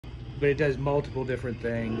but it does multiple different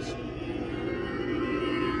things.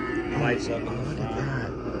 Lights up. Oh, look at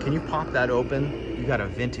that. Can you pop that open? You got a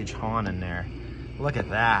vintage Han in there. Look at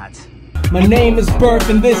that. My name is Burf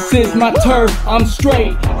and this is my turf. I'm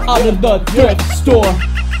straight out of the thrift store.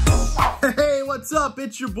 Hey, what's up?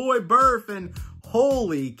 It's your boy Burf, and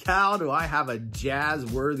holy cow, do I have a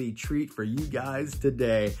jazz-worthy treat for you guys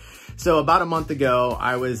today. So about a month ago,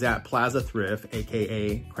 I was at Plaza Thrift,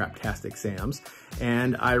 aka Craptastic Sam's,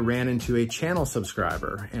 and I ran into a channel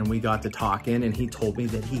subscriber, and we got to talking, and he told me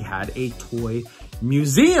that he had a toy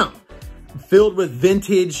museum filled with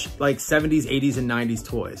vintage, like 70s, 80s, and 90s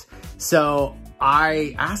toys. So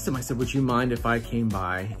I asked him, I said, would you mind if I came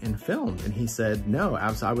by and filmed? And he said, no,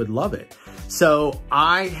 absolutely, I would love it. So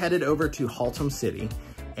I headed over to Haltom City,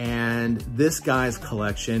 and this guy's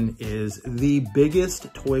collection is the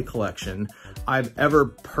biggest toy collection I've ever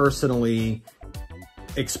personally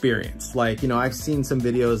experienced. Like, you know, I've seen some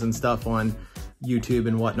videos and stuff on YouTube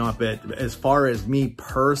and whatnot, but as far as me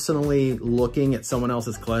personally looking at someone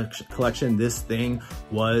else's collection, this thing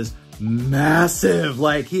was massive.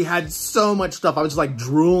 Like, he had so much stuff. I was just like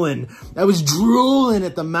drooling. I was drooling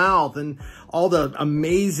at the mouth and all the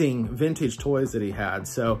amazing vintage toys that he had.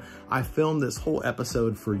 So I filmed this whole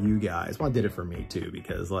episode for you guys. Well, I did it for me too,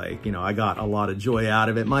 because, like, you know, I got a lot of joy out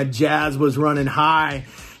of it. My jazz was running high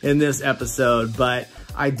in this episode, but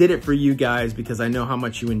I did it for you guys because I know how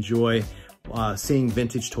much you enjoy seeing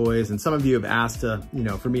vintage toys, and some of you have asked to, you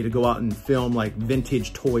know, for me to go out and film like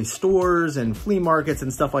vintage toy stores and flea markets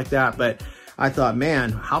and stuff like that. But I thought,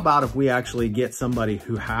 man, how about if we actually get somebody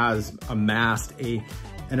who has amassed an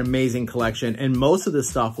amazing collection? And most of this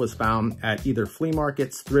stuff was found at either flea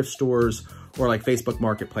markets, thrift stores, or like Facebook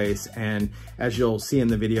Marketplace. And as you'll see in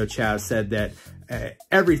the video, Chaz said that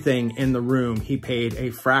everything in the room, he paid a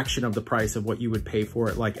fraction of the price of what you would pay for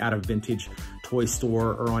it, like at a vintage toy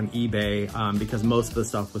store or on eBay, because most of the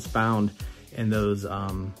stuff was found in those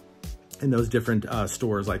different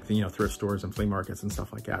stores, like, you know, thrift stores and flea markets and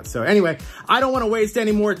stuff like that. So anyway, I don't want to waste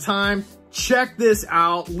any more time. Check this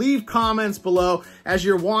out. Leave comments below as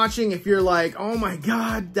you're watching if you're like, oh my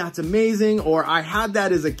God, that's amazing, or I had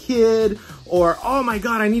that as a kid, or oh my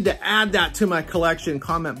God, I need to add that to my collection.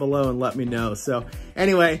 Comment below and let me know. So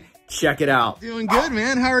anyway, check it out. Doing good,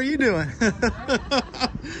 man. How are you doing?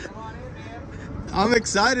 I'm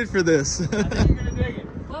excited for this. I think you're gonna dig it.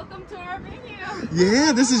 Welcome to our venue.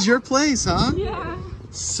 Yeah, this is your place, huh? Yeah.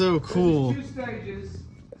 So cool. There's 2 stages.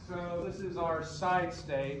 So this is our side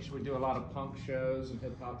stage. We do a lot of punk shows and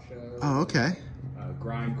hip hop shows. Oh, okay.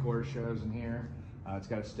 Grindcore shows in here. It's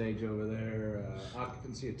got a stage over there.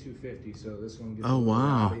 Occupancy of 250. So this one gets. Oh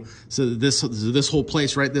wow. Rowdy. So this whole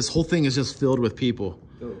place, right? This whole thing is just filled with people.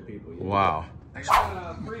 Filled with people. Yeah. Wow. I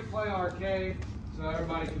got a free play arcade, so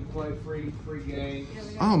everybody can play free games.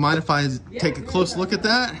 Oh, mind if I take a close look at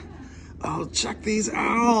that? Oh, check these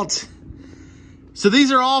out. So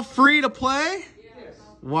these are all free to play? Yes.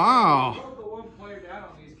 Wow.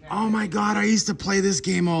 Oh my God, I used to play this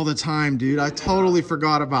game all the time, dude. I totally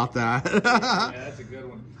forgot about that. Yeah, that's a good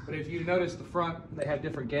one. But if you notice the front, they have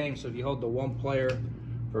different games. So if you hold the 1 player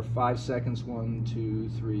for 5 seconds, 1, 2,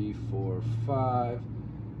 3, 4, 5,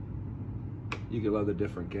 you can load the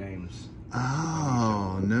different games.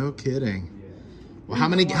 Oh, no kidding. Yeah. Well, how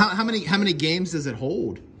many games does it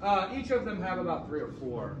hold? Each of them have about 3 or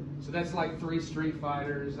 4. So that's like 3 Street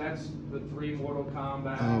Fighters. That's the 3 Mortal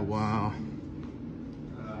Kombat. Oh wow.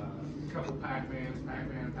 A couple Pac-Mans,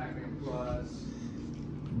 Pac-Man Plus.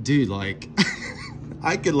 Dude, like,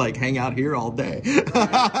 I could like hang out here all day.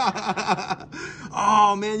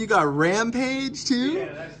 Oh man, you got Rampage too?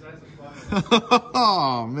 Yeah, that's a fun one.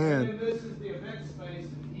 Oh man. And this is the event space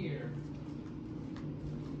in here.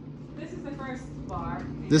 This is the first bar.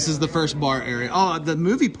 This is the first bar area. Oh, the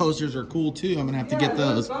movie posters are cool too. I'm gonna have to get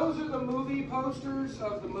those. Those are the movie posters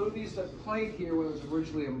of the movies that played here when it was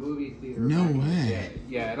originally a movie theater. No way.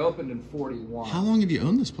 Yeah, it opened in 41. How long have you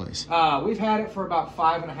owned this place? We've had it for about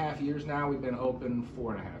 5.5 years now. We've been open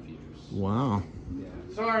 4.5 years. Wow. Yeah.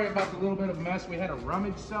 Sorry about the little bit of mess. We had a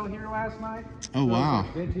rummage sale here last night. Oh, wow.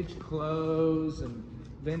 Like vintage clothes and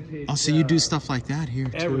vintage. Oh, so you do stuff like that here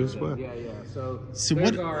too everything. as well? Yeah, yeah. So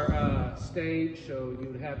what? there's our stage. So you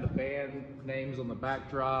would have the band names on the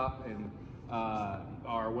backdrop and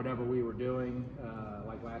or whatever we were doing.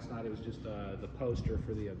 Like last night, it was just the poster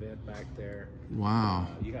for the event back there. Wow.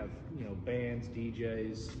 You have, you know, bands,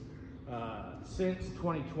 DJs. Since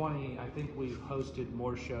 2020, I think we've hosted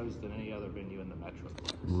more shows than any other venue in the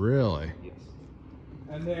Metroplex. Really? Yes.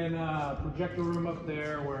 And then projector room up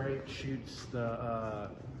there where it shoots the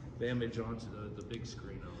image onto the big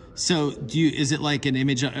screen over So is it like an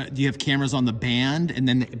image, do you have cameras on the band and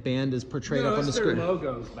then the band is portrayed up on the screen? Their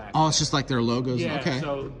logos back. Oh, it's just like their logos? Yeah, okay.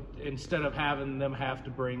 so instead of having them have to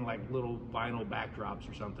bring like little vinyl backdrops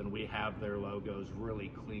or something, we have their logos really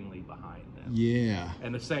cleanly behind them. Yeah.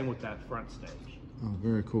 And the same with that front stage. Oh,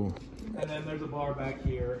 very cool. And then there's a bar back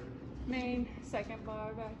here. Main second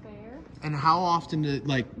bar back there. And how often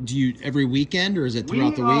do you every weekend, or is it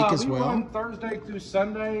throughout the week as well? We run Thursday through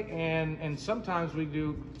Sunday, and sometimes we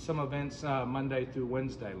do some events Monday through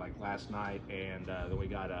Wednesday, like last night, and then we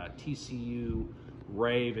got a TCU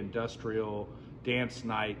rave industrial dance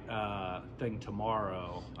night thing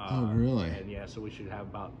tomorrow. Oh, really? And yeah, so we should have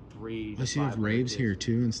about 3 to I see you 5 have raves here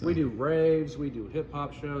too and stuff. We do raves, we do hip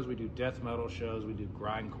hop shows, we do death metal shows, we do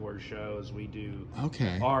grindcore shows, we do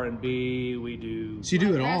R&B, we do. So you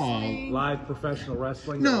do it all. Live professional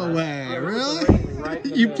wrestling. No way, yeah,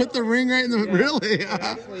 really? You put the ring right in the really?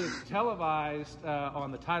 Actually, it's televised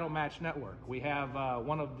on the Title Match Network. We have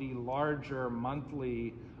one of the larger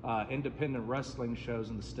monthly independent wrestling shows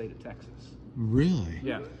in the state of Texas. Really?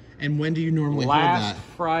 Yeah. And when do you normally hold that? Last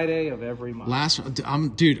Friday of every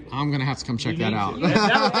month. Dude, I'm gonna have to come check that out.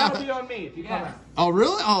 That'll be on me if you come out. Oh,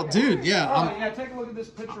 really? Oh, dude, yeah. Oh, yeah, take a look at this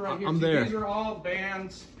picture right here. I'm there. These are all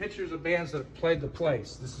bands, pictures of bands that have played the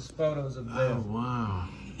place. This is photos of them. Oh, wow.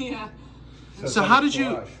 Yeah. So how did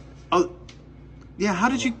you... Oh, yeah, how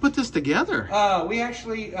did you put this together? We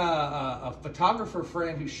actually, a photographer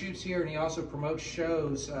friend who shoots here and he also promotes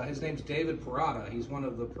shows. His name's David Parada. He's one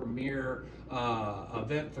of the premier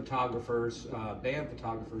event photographers, band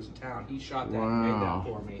photographers in town. He shot that and made that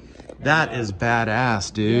for me. That is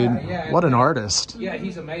badass, dude. Yeah, what an artist. Yeah,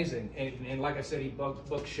 he's amazing. And like I said, he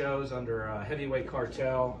booked shows under Heavyweight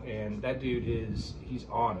Cartel, and that dude he's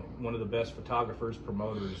on it. One of the best photographers,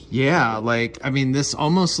 promoters. Yeah, like, I mean, this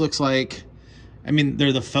almost looks like... I mean,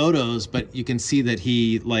 they're the photos, but you can see that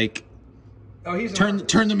he like turned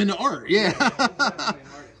them into art. Yeah,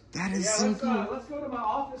 that is so cool. Let's go to my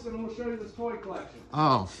office and we'll show you this toy collection.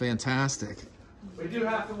 Oh, fantastic! We do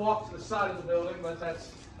have to walk to the side of the building, but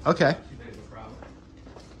that's okay. Too big of a problem.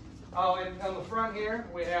 Oh, and on the front here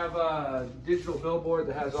we have a digital billboard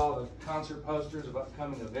that has all the concert posters of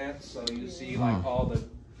upcoming events. So you see like all the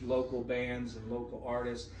local bands and local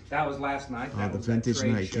artists. That was last night. That was the vintage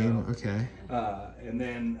night game. Okay. And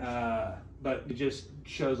then, but it just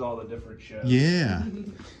shows all the different shows. Yeah.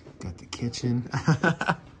 Got the kitchen.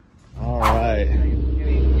 All right.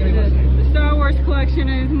 The Star Wars collection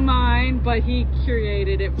is mine, but he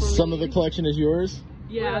curated it for me. Some of the collection is yours?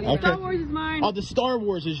 Yeah, the Star Wars is mine. Oh, the Star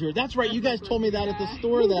Wars is yours. That's right. You guys told me that at the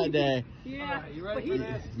store that day. Yeah. You ready for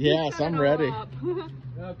this? Yes, I'm ready.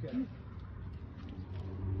 Okay.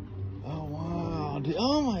 Oh, wow. Dude.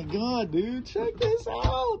 Oh, my God, dude. Check this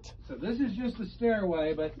out. So this is just a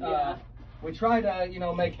stairway, but we try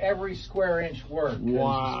to, make every square inch work.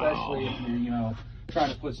 Wow. Especially if you're,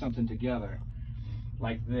 trying to put something together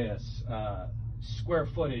like this. Square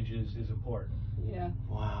footage is important. Yeah.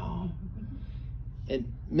 Wow.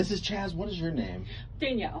 And Mrs. Chaz, what is your name?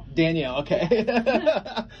 Danielle. Danielle, okay.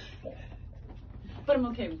 But I'm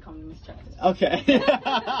okay with calling Miss Chaz. Okay.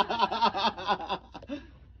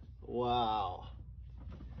 Wow.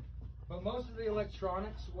 But most of the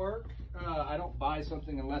electronics work. I don't buy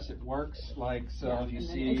something unless it works. Like, so if you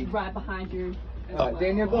see... It's right behind you.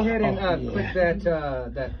 Daniel, go ahead and click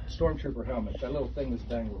that Stormtrooper helmet, that little thing that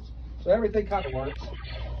dangles. So everything kind of works.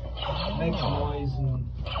 Makes noise and...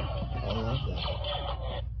 I love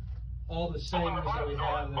that. All the savers that we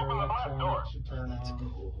have that are electronic should turn on.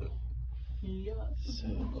 Cool. Yes. So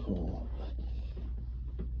cool.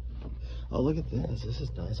 Oh, look at this. This is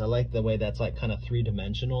nice. I like the way that's like kind of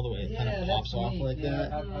three-dimensional, the way it kind of pops off like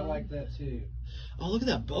that. I like that too. Oh, look at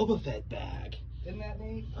that Boba Fett bag. Isn't that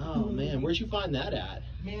neat? Oh, man. Where'd you find that at?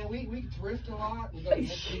 Man, we thrift a lot. We got a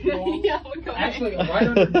Yeah, we're going. Actually, right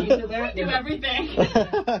underneath of that, do everything.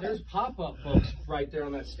 There's pop-up books right there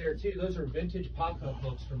on that stair too. Those are vintage pop-up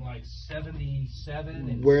books from like '77.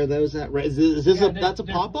 And Where are those at? Is this that's a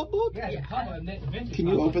pop-up book? Yeah, it's a pop-up vintage. Can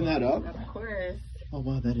you open that up? Of course. Oh,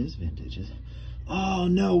 wow, that is vintage. Oh,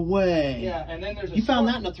 no way. Yeah, and then there's a... You found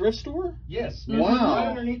that in a thrift store? Yes. Wow. Right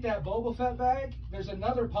underneath that Boba Fett bag, there's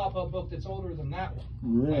another pop-up book that's older than that one.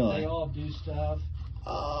 Really? Like they all do stuff.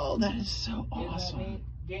 Oh, that is so Isn't awesome. that neat?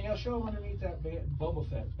 Danielle, show them underneath that Boba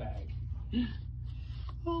Fett bag.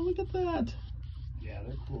 Oh, look at that. Yeah,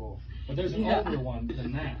 they're cool. But there's an older one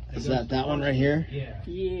than that. Is that one right here? Yeah.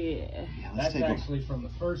 Yeah. That's actually from the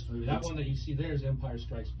first movie. That one that you see there is Empire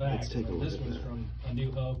Strikes Back. Let's take a look This at one's that. from A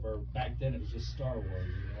New Hope, or back then it was just Star Wars.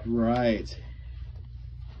 Right.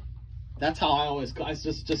 That's how I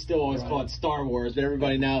still always call it Star Wars, but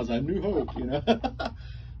everybody now is A New Hope,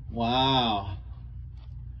 Wow.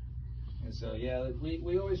 And so, yeah,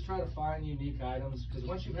 we always try to find unique items, because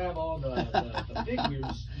once you have all the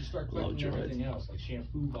figures, you start collecting everything else, like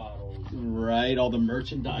shampoo bottles. Right, all the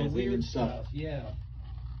merchandising weird and stuff. Yeah.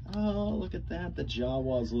 Oh, look at that. The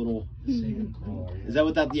Jawa's little... Sand crawler. Is that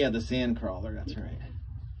what that... Yeah, the sand crawler. That's right.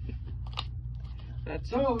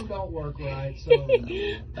 Some of them don't work right, so...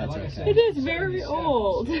 That's like I okay. said, It is very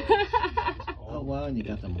old. Oh, wow, and you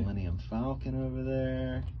got the Millennium Falcon over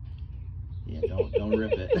there. Yeah, don't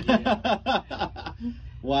rip it.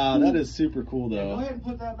 Wow, that is super cool, Go though. ahead and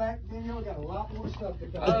put that back, Daniel. We got a lot more stuff to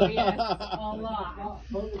come. Oh, yes. A lot.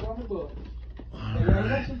 Focus on the book. Yeah, we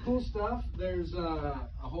got some cool stuff. There's a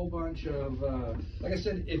whole bunch of, like I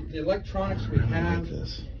said, if the electronics we have.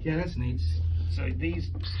 This. Yeah, that's neat. So these,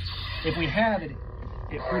 if we have it,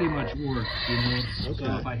 it pretty much works, you know. Okay.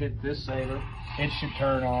 So if I hit this saber, it should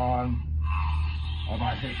turn on. Or if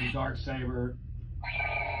I hit the dark saber,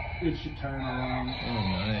 it should turn on. Oh,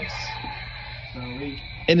 nice. So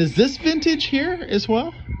And is this vintage here as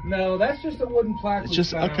well? no, that's just a wooden plaque. It's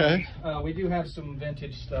just, okay. We do have some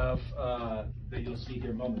vintage stuff that you'll see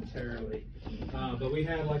here momentarily. But we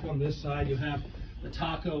have, like on this side, you have the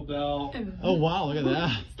Taco Bell. Oh, wow, look at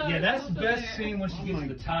that. Yeah, that's the best scene once you get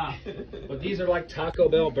to the top. But these are like Taco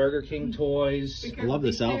Bell, Burger King toys. I love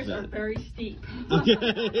this These stairs are outfit. very steep.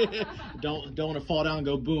 Okay. Don't want to fall down and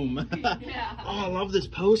go boom. Yeah. Oh, I love this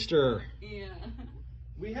poster. Yeah.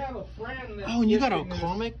 We have a friend that... Oh, and you got a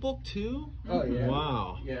comic book too? Oh, yeah.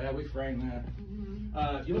 Wow. Yeah, we framed that.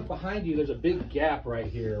 If you look behind you, there's a big gap right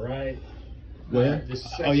here, right? Where? This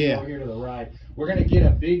section Oh, yeah. over here to the right. We're going to get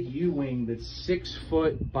a big U-wing that's 6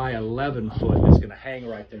 foot by 11 foot that's going to hang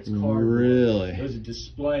right there. It's cardboard. Really? It was a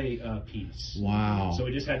display piece. Wow. So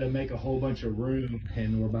we just had to make a whole bunch of room,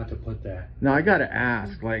 and we're about to put that. Now I gotta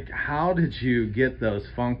ask, like, how did you get those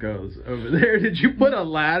Funkos over there? Did you put a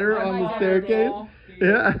ladder on the staircase?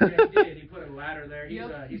 Yeah. Yeah, he did. He put a ladder there.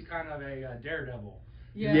 He's kind of a daredevil.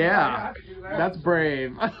 Yeah. I could do that. That's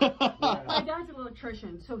brave. My dad's an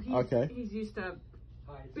electrician, so he's used to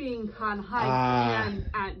being on heights and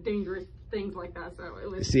at dangerous things like that. So it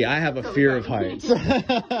was. See, I have a fear of heights.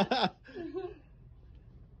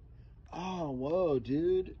 Oh, whoa,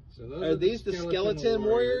 dude. So those Are these the skeleton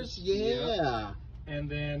warriors? Yep. Yeah. And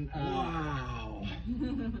then Wow.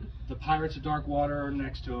 the Pirates of Dark Water are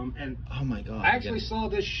next to them. And Oh my God. I actually saw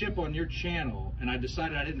this ship on your channel, and I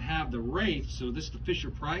decided I didn't have the Wraith, so this is the Fisher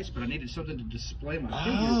Price, but I needed something to display my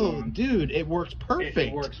figures on. Dude, it works perfect.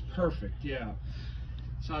 It works perfect, yeah.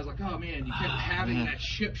 So I was like, oh man, you kept having that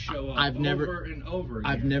ship show up over and over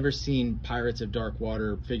again. I've never seen Pirates of Dark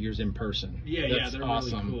Water figures in person. Yeah, they're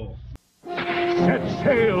awesome. really cool. Set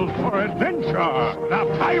sail for adventure, the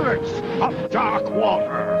Pirates of Dark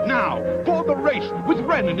Water. Now, for the race with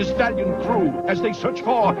Ren and his stallion crew as they search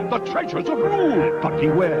for the treasures of Gooooooo. But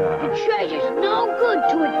beware, Treasure's no good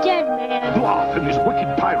to a dead man. Bluff and his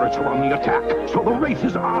wicked pirates are on the attack, so the Wraith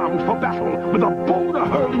is armed for battle with a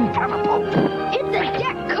boulder-hurling catapult, It's a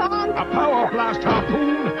deck, Kong. a power blast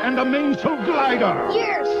harpoon, and a mainsail glider.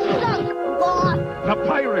 You're sunk, boss. The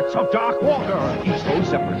Pirates of Dark Water, each sold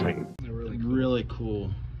separately. Really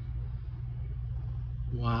cool.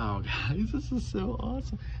 Wow, guys, this is so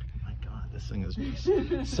awesome. Oh my God, this thing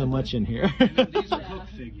is so much in here. And then these are Hook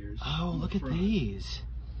figures. Oh, look at these.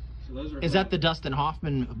 So those are Is that the Dustin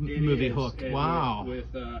Hoffman movie Hook? And Wow.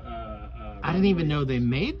 I didn't even know they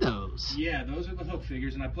made those. Yeah, those are the Hook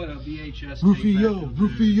figures, and I put a VHS Rufio.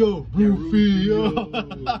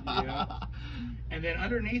 Yeah. And then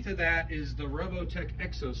underneath of that is the Robotech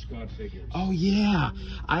Exo Squad figures. Oh yeah,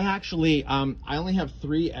 I actually I only have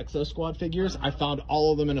 3 Exo Squad figures. I found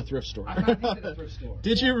all of them in a thrift store. I found these at a thrift store.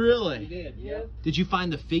 Did you really? We did, yeah. Did you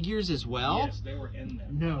find the figures as well? Yes, they were in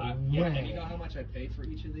them. No Yeah, way. and you know how much I paid for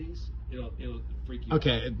each of these? It'll freak you out.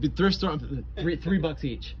 Okay, thrift store, $3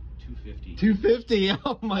 each. $250. $250.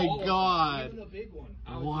 Oh my All of them, God. even the big one.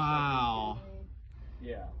 I was Wow. just like,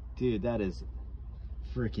 yeah. Dude, that is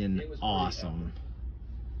freaking It was pretty awesome.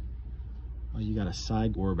 Oh, you got a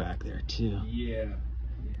Cygor back there too. Yeah.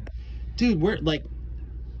 Dude,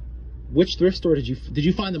 which thrift store did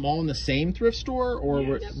you find them all in the same thrift store, or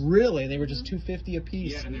were, really they were just $250 a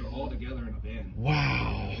piece? Yeah, and they were all together in a bin.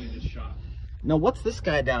 Wow. We just shot. Now what's this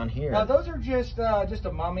guy down here? Those are just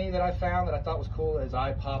a mummy that I found that I thought was cool. His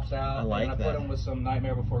eye pops out. I like and I that. put him with some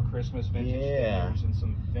Nightmare Before Christmas vintage Yeah. figures and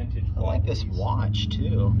some vintage I like this Walkies. watch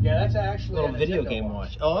too. Yeah, that's actually Little a video Nintendo game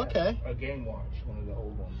watch. Oh, okay. A game watch, one of the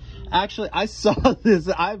old ones. Actually, I saw this.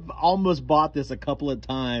 I've almost bought this a couple of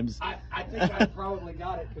times. I think I probably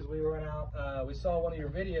got it because we went out. We saw one of your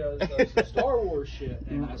videos of some Star Wars shit,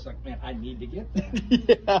 and I was like, man, I need to get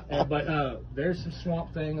that. Yeah. But there's some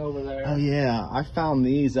Swamp Thing over there. Oh yeah, I found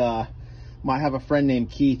these. I have a friend named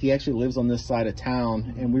Keith. He actually lives on this side of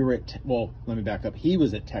town, and we were at. Well, let me back up. He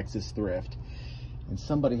was at Texas Thrift, and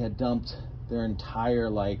somebody had dumped their entire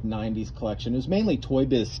like '90s collection. It was mainly Toy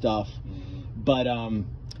Biz stuff, but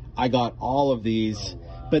I got all of these. Oh,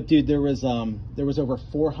 wow. But dude, there was over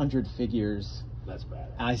 400 figures. That's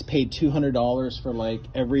bad. I paid $200 for like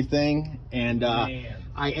everything, and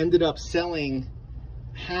I ended up selling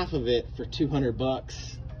half of it for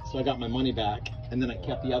 $200, so I got my money back, and then I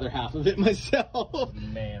kept the other half of it myself.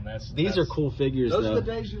 Man, these are cool figures. Those though. are the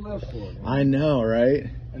days you live for. Man. I know, right?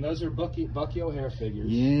 And those are Bucky O'Hare figures.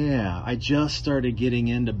 Yeah, I just started getting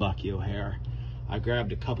into Bucky O'Hare. I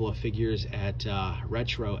grabbed a couple of figures at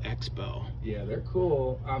Retro Expo. Yeah, they're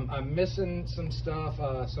cool. I'm missing some stuff.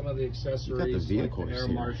 Some of the accessories. vehicles like the Air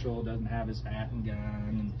here. Marshal doesn't have his hat and gun.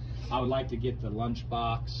 And I would like to get the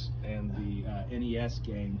lunchbox and the NES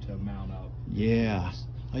game to mount up. Yeah.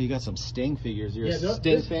 Oh, you got some Sting figures. You're Yeah, a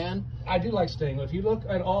Sting fan? I do like Sting. If you look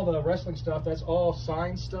at all the wrestling stuff, that's all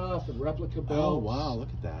signed stuff and replica belts. Oh, wow. Look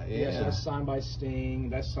at that. Yeah. So that's signed by Sting.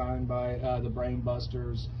 That's signed by the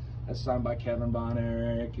Brainbusters. That's signed by Kevin Von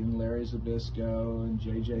Erich and Larry Zbyszko and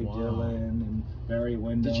J.J. Dillon and Barry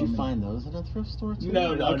Windham. Did you find those in a thrift store too?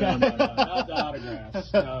 No, Okay. no, not the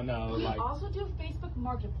autographs. No. We Like, also do Facebook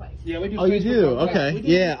Marketplace. yeah, we do. Oh, you Facebook do? Marketplace. Okay. We do-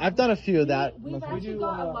 Yeah, I've done a few of that. We've actually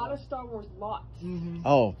got a lot of Star Wars lots.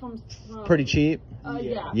 Oh, From pretty cheap?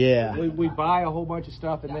 yeah. Yeah. We buy a whole bunch of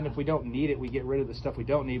stuff, and then if we don't need it, we get rid of the stuff we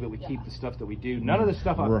don't need, but we keep the stuff that we do. None of the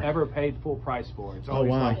stuff I've Right. ever paid full price for. It's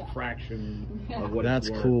always wow. like a fraction of what That's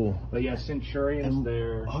it's worth. cool. But yeah, Centurion's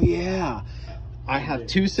there. Oh, yeah. I have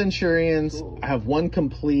 2 Centurions. Cool. I have 1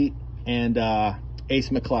 complete and Ace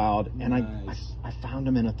McCloud. And Nice. I found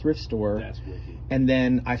him in a thrift store. That's wicked. And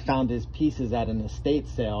then I found his pieces at an estate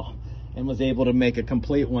sale and was able to make a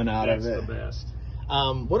complete one out That's of it. the best.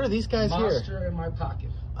 What are these guys here? Monster in my pocket.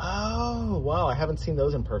 Oh, wow. I haven't seen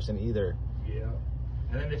those in person either. Yeah.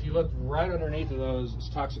 And then if you look right underneath of those, it's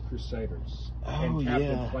Toxic Crusaders. Oh, and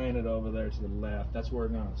Captain yeah. Planet over there to the left. That's where we're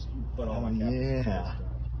going to put all my Oh, Captain yeah. Planet stuff.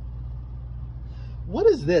 What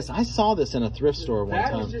is this? I saw this in a thrift store one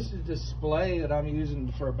That time. is just a display that I'm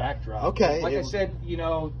using for a backdrop. Okay. Like I said, you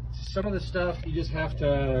know, some of the stuff you just have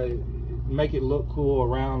to make it look cool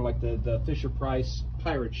around, like the Fisher Price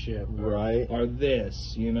pirate ship. Right. Or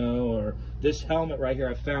this, you know, or this helmet right here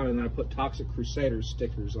I found, and then I put Toxic Crusaders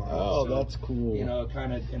stickers on it. Oh, So, that's cool. You know,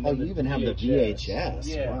 kind of. Oh, you even have the VHS.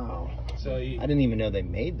 Yeah. Wow. So I didn't even know they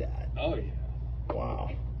made that. oh yeah.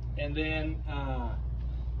 Wow. And then,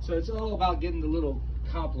 so it's all about getting the little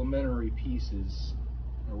complimentary pieces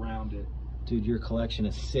around it. Dude, your collection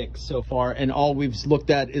is sick so far, and all we've looked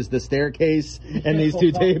at is the staircase and these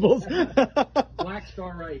 2 tables. Black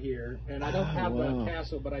Star right here, and I don't have wow. the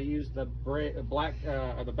castle, but I use the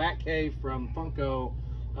the Batcave from Funko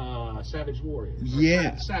Savage Warriors.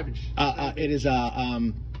 Yeah. Savage. It is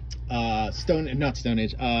not Stone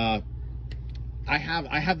Age. I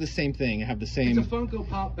have the same thing. I have the same. It's a Funko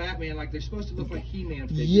Pop Batman, like they're supposed to look like He-Man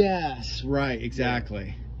figures. Yes, right,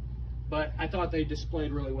 exactly. But I thought they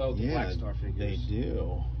displayed really well with the Black Star figures. They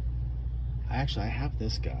do. I have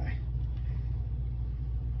this guy.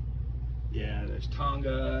 Yeah, there's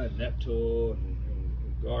Tonga and Neptune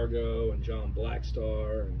and Gargo and John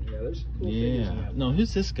Blackstar, and yeah, there's some cool figures in that. No,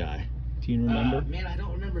 who's this guy? Do you remember? Man, I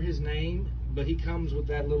don't remember his name, but he comes with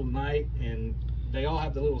that little knight, and they all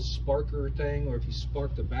have the little sparker thing, or if you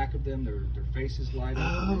spark the back of them, their faces light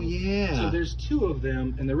up. Oh, yeah. So there's 2 of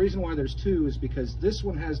them, and the reason why there's 2 is because this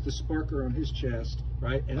one has the sparker on his chest,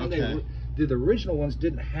 right? And then the original ones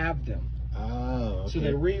didn't have them. Oh, okay. So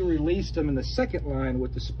they re-released them in the second line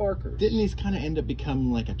with the sparkers. Didn't these kind of end up becoming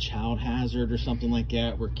like a child hazard or something like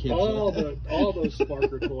that, where kids? all those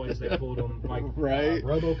sparker toys, they pulled them. Like Right.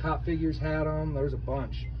 RoboCop figures had them. There's a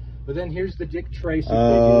bunch. But then here's the Dick Tracy figures.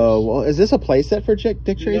 Oh, well, is this a playset for Dick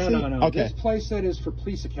Tracy? No. Okay. This playset is for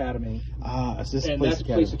Police Academy. Is this And Police that's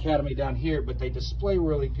Academy? Police Academy down here, but they display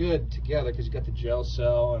really good together because you got the gel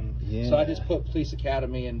cell, and so I just put Police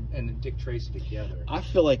Academy and Dick Tracy together. I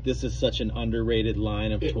feel like this is such an underrated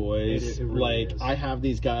line of toys. It really is. I have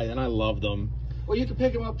these guys and I love them. Well, you can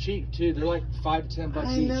pick them up cheap too. They're like $5 to $10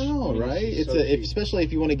 I each. know, right? It's Especially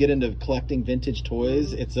if you want to get into collecting vintage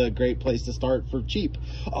toys, it's a great place to start for cheap.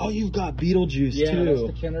 Oh, you've got Beetlejuice yeah, too. that's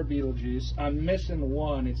the Kenner Beetlejuice. I'm missing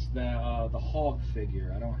one. It's the Hog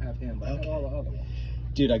figure. I don't have him, but I have all the other ones.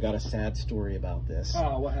 Dude, I got a sad story about this.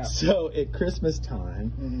 Oh, what happened? So at Christmas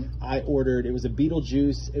time, I ordered. It was a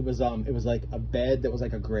Beetlejuice. It was like a bed that was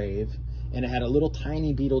like a grave, and it had a little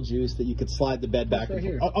tiny Beetlejuice that you could slide the bed back and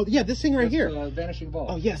forth. Oh, yeah, this thing right here. Vanishing Ball.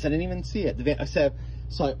 Oh, yes, I didn't even see it.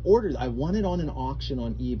 So I ordered, I won it on an auction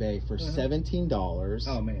on eBay for $17.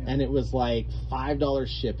 Oh, man. And it was like $5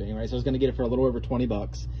 shipping, right? So I was going to get it for a little over 20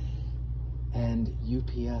 bucks. And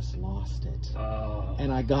UPS lost it. Oh.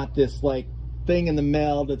 And I got this like thing in the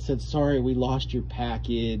mail that said, sorry, we lost your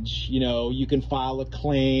package. You know, you can file a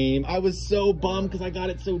claim. I was so bummed because I got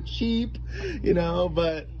it so cheap, you know,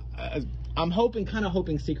 but I'm kind of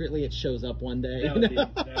hoping secretly it shows up one day. That would be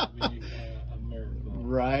a miracle.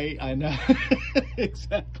 Right, I know.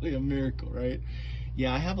 Exactly, a miracle, right?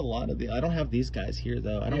 Yeah, I have a lot of the. I don't have these guys here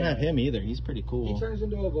though. I don't have him either. He's pretty cool. He turns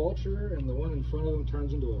into a vulture, and the one in front of him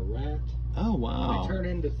turns into a rat. Oh wow! They turn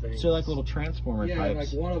into things. So like little transformer types. Yeah, like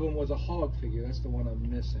one of them was a hog figure. That's the one I'm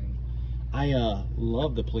missing. I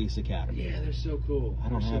love the Police Academy. Yeah, they're so cool. I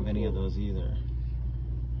don't have any of those either.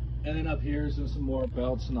 And then up here is some more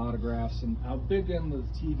belts and autographs, and I'm big in the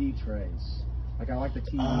TV trays. Like I like the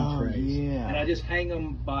TV trays. Yeah. And I just hang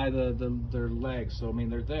them by their legs. So I mean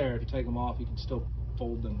they're there. If you take them off, you can still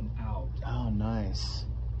fold them out. Oh, nice.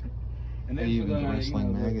 And then for the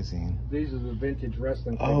wrestling magazine. These are the vintage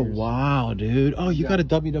wrestling figures. Oh wow, dude. Oh, you got a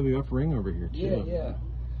WWF ring over here too. Yeah.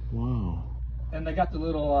 Wow. And they got the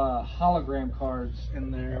little hologram cards in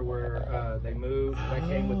there where they move. That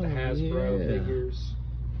came with the Hasbro figures.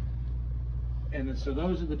 And then, so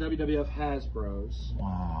those are the WWF Hasbros.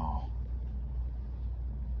 Wow.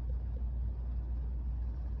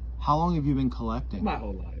 How long have you been collecting? My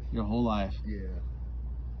whole life. Your whole life? Yeah.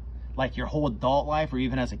 Like your whole adult life, or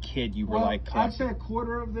even as a kid, you were like collecting? I'd say a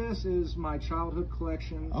quarter of this is my childhood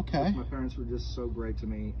collection. Okay. My parents were just so great to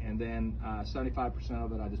me. And then 75%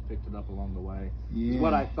 of it, I just picked it up along the way. Yeah.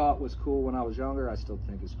 What I thought was cool when I was younger, I still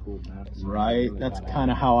think is cool now. So right. really That's kind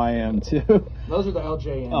of how I am too. Those are the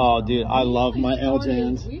LJNs. Oh, dude, I love my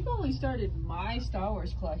LJNs. We've only started my Star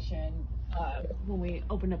Wars collection when we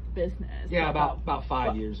opened up the business. Yeah, about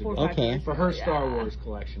 5 years ago. 4 or 5 Okay. years For her ago, Star Wars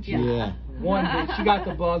collection. She Yeah. she got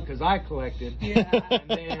the bug because I collected. Yeah, And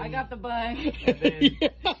then, I got the bug. And then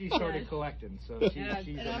she started collecting. So she's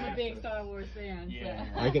and I'm a big Star Wars fan. Yeah.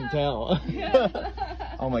 So. I can tell.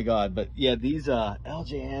 Oh my God. But yeah, these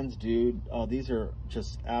LJNs, dude, these are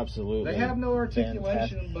just absolutely They have no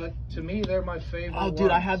articulation, fantastic. but to me, they're my favorite. Oh, dude,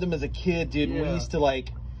 I had them as a kid, dude. We Yeah. used to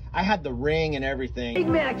like, I had the ring and everything. Big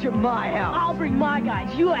match at my house. I'll bring my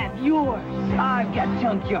guys. You have yours. I've got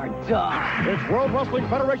Junkyard Dog. It's World Wrestling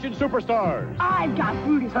Federation Superstars. I've got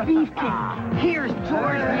Brutus Beefcake. Here's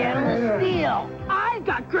George the Animal Steel. I've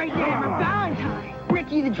got Great Hammer Valentine.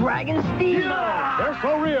 Ricky the Dragon Steel. They're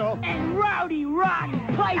so real. And Rowdy Roddy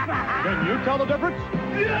Piper. Can you tell the difference?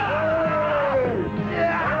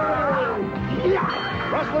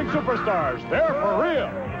 Wrestling Superstars, they're for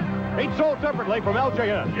real. Each sold separately from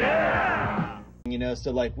LJN. You know,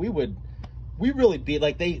 so like we really be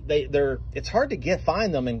like they're it's hard to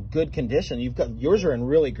find them in good condition. Yours are in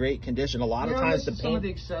really great condition. A lot of times the some of the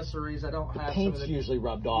paint, accessories I don't have. paint's usually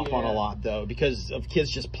rubbed off on a lot though because of kids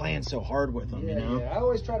just playing so hard with them. Yeah, you know. yeah. I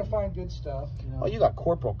always try to find good stuff. You know? Oh, you got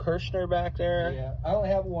Corporal Kirshner back there. Yeah, I only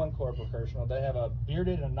have one Corporal Kirshner. They have a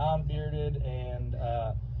bearded, a non-bearded, and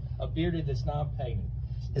a bearded that's non-painted.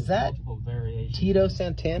 Is that multiple variations? Tito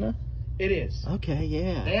Santana? It is. Okay,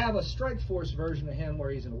 yeah. They have a Strike Force version of him where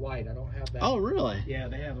he's in white. I don't have that. Oh, really? Yeah,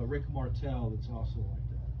 they have a Rick Martel that's also like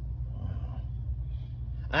that.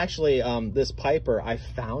 Actually, this Piper, I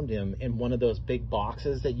found him in one of those big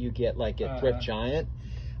boxes that you get like at Thrift Giant.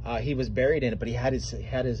 He was buried in it, but he had his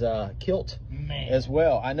kilt as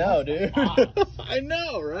well. I know, dude. I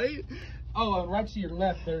know, right? Oh, and right to your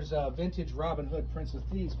left, there's vintage Robin Hood Prince of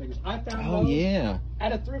Thieves figures. I found Oh, those yeah.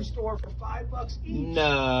 at a thrift store for $5 each. No.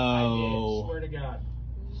 I did. Swear to God.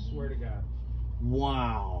 Swear to God.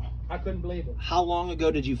 Wow. I couldn't believe it. How long ago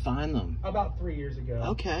did you find them? About 3 years ago.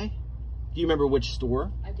 Okay. Do you remember which store?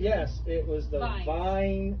 Yes, it was the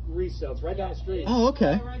Vine Resale. It's right down the street. Oh,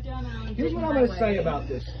 okay. Right down Here's what I'm going to say about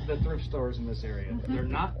the thrift stores in this area. They're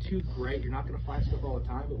not too great. You're not going to find stuff all the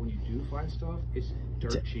time, but when you do find stuff, it's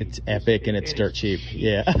dirt cheap. It's epic and it's dirt cheap.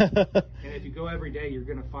 Yeah. And if you go every day, you're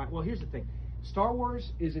going to find... Well, here's the thing. Star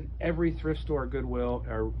Wars is in every thrift store, Goodwill,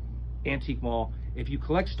 or antique mall. If you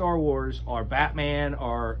collect Star Wars or Batman,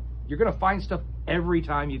 or you're going to find stuff every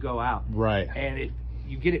time you go out. Right. And if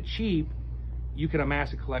you get it cheap, you can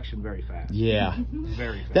amass a collection very fast. Yeah.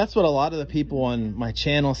 Very fast. That's what a lot of the people on my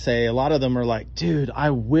channel say. A lot of them are like, dude,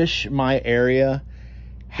 I wish my area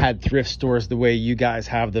had thrift stores the way you guys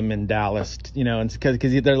have them in Dallas, you know, and because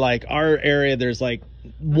they're like our area, there's like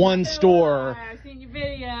one store. I've seen your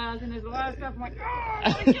videos, and there's a lot of stuff. I'm like, the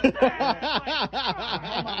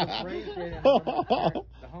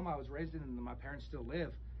home I was raised in, and my parents still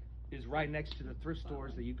live, is right next to the thrift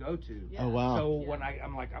stores that you go to. Oh wow! So when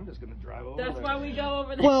I'm like, I'm just gonna drive over. That's why we go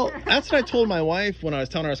over there. Well, that's what I told my wife when I was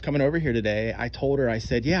telling her I was coming over here today. I told her, I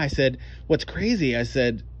said, what's crazy? I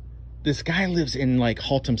said, this guy lives in like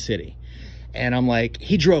Haltom City. And I'm like,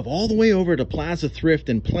 he drove all the way over to Plaza Thrift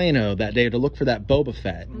in Plano that day to look for that Boba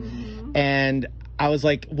Fett. Mm-hmm. And I was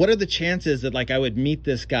like, what are the chances that like I would meet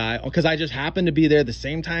this guy? Because I just happened to be there the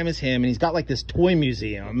same time as him, and he's got like this toy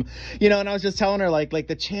museum, you know. And I was just telling her like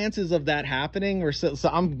the chances of that happening were so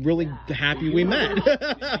I'm really happy we met.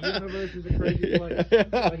 The universe is a crazy place.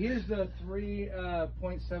 Here's the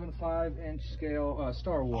 3.75 inch scale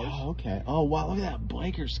Star Wars. Oh, okay. Oh wow, look at that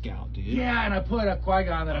biker scout, dude. Yeah, and I put a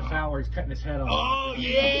Qui-Gon that I found where he's cutting his head off. Oh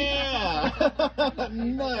yeah,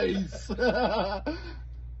 nice.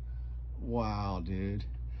 Wow, dude.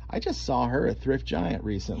 I just saw her at Thrift Giant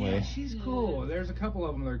recently. Yeah, she's cool. There's a couple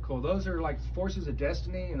of them that are cool. Those are like Forces of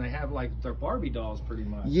Destiny, and they have like their Barbie dolls pretty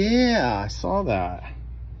much. Yeah, I saw that.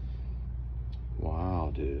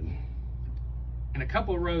 Wow, dude. And a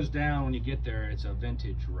couple rows down when you get there, it's a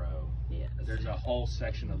vintage row. Yeah. There's a whole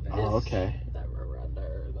section of vintage. Oh, okay. That row right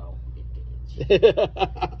there is all vintage.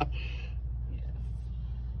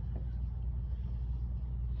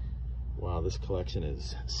 Wow, this collection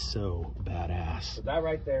is so badass. So that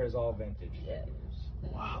right there is all vintage. Yeah.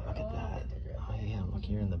 Wow, look at that. Oh yeah, look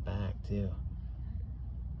here in the back too.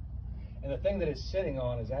 And the thing that it's sitting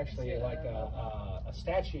on is actually like a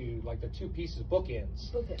statue, like the two pieces,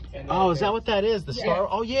 bookends. And oh, is that what that is? The star?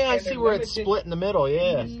 Oh yeah, I see where it's split in the middle,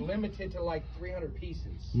 yeah. It's limited to like 300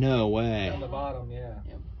 pieces. No way. On the bottom, yeah.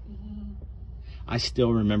 I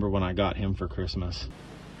still remember when I got him for Christmas.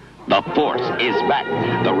 The Force is back.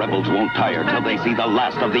 The rebels won't tire till they see the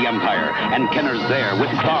last of the Empire. And Kenner's there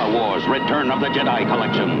with Star Wars Return of the Jedi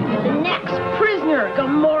Collection. The next prisoner,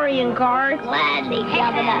 Gamorrean guard. Gladly,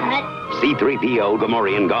 Jabba the Hutt. C-3PO,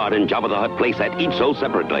 Gamorrean Guard, and Jabba the Hutt playset each sold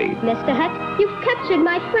separately. Mr. Hutt, you've captured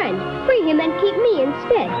my friend. Free him and keep me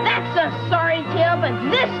instead. That's a sorry tale,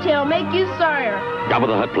 but this tale make you sorrier. Jabba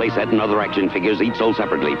the Hutt playset and other action figures each sold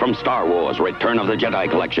separately from Star Wars Return of the Jedi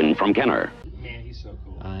Collection from Kenner. Man, he's so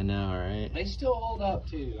cool. I know, right? They still hold up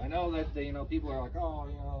too. I know that they, people are like, oh,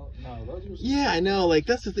 no, those are. Yeah, I know. Like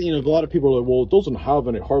that's the thing. A lot of people are like, well, it doesn't have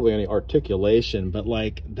hardly any articulation, but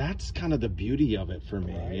like that's kind of the beauty of it for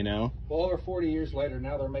me, right. you know. Well, over 40 years later,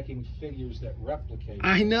 now they're making figures that replicate.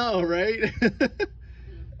 I know, right?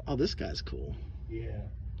 Oh, this guy's cool. Yeah.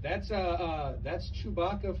 That's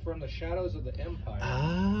Chewbacca from the Shadows of the Empire.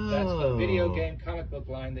 Oh. That's the video game comic book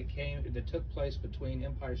line that took place between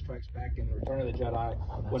Empire Strikes Back and Return of the Jedi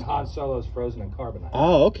when Han Solo's frozen in carbonite.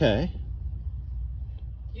 Oh, okay.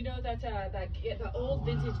 You know that the old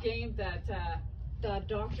vintage game that the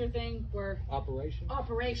doctor thing where Operation.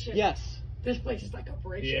 Yes. This place is like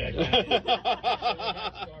Operation. Yeah.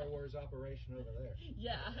 Star Wars Operation over there.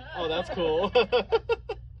 Yeah. Oh, that's cool.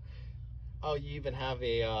 Oh, you even have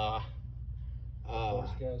a Force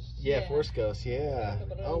Ghost. Yeah, Force Ghost. Yeah.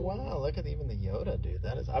 Oh wow, look at even the Yoda, dude.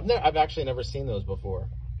 That is. I've actually never seen those before.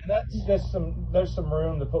 That's just there's some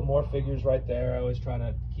room to put more figures right there. I always try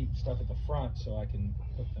to keep stuff at the front so I can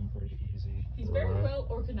put them pretty easy. He's very well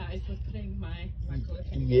organized with putting my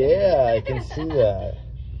collection. Yeah, I can see that.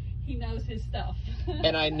 He knows his stuff.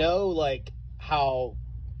 And I know like how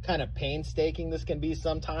kind of painstaking this can be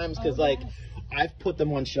sometimes because like I've put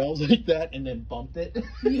them on shelves like that and then bumped it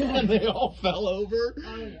and they all fell over.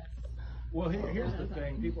 Oh yes. Well, here's the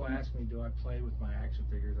thing. People ask me, do I play with my action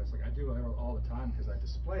figures? I was like, I do all the time because I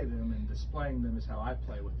display them, and displaying them is how I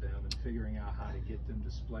play with them and figuring out how to get them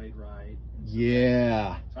displayed right.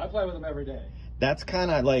 Yeah. So I play with them every day. That's kind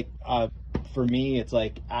of like, for me, it's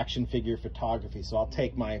like action figure photography. So I'll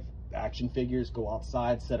take my action figures, go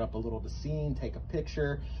outside, set up a little scene, take a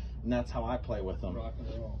picture, and that's how I play with them. Rock and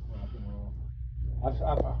roll, rock and roll.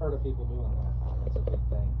 I've heard of people doing that. That's a big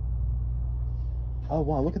thing. Oh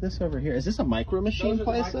wow, look at this over here. Is this a micro machine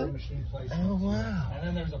playset? Micro machine playset. Oh wow. And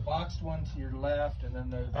then there's a boxed one to your left, and then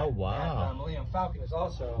there's wow. Millennium Falcon is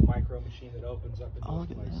also a micro machine that opens up into look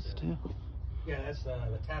at this too. Yeah, that's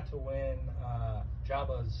the Tatooine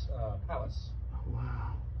Jabba's palace. Oh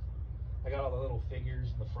wow. I got all the little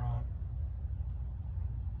figures in the front.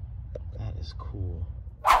 That is cool.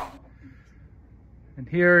 And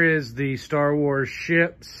here is the Star Wars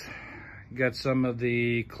ships. Got some of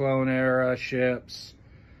the clone era ships.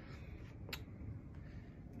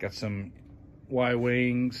 Got some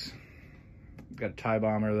Y-Wings. got a TIE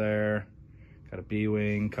bomber there, got a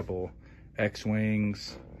B-wing, couple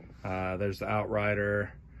X-wings. There's the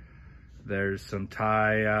Outrider. There's some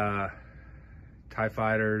TIE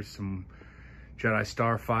fighters, some Jedi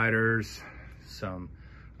Starfighters, some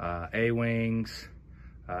A-wings.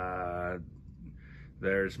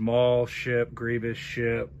 There's Maul ship, Grievous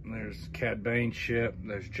ship. There's Cad Bane ship.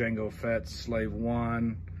 There's Jango Fett's Slave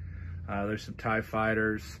One. There's some TIE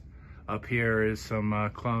fighters. Up here is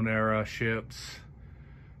some Clone Era ships,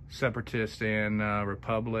 Separatist and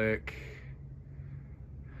Republic.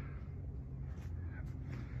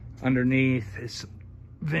 Underneath is some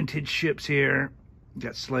vintage ships here. You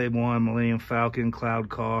got Slave One, Millennium Falcon, Cloud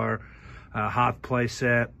Car, Hoth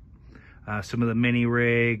playset, some of the mini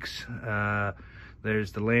rigs.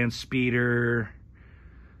 There's the Land Speeder.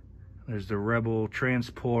 There's the Rebel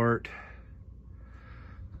Transport.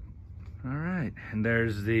 All right, and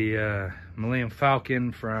there's the Millennium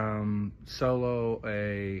Falcon from Solo,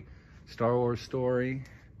 a Star Wars story.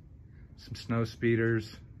 Some snow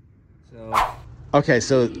speeders. So. Okay,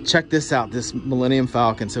 so check this out, this Millennium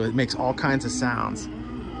Falcon. So it makes all kinds of sounds.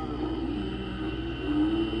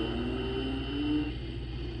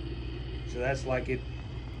 So that's like it,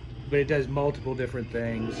 but it does multiple different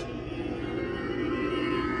things.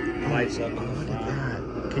 Lights up. Oh, look at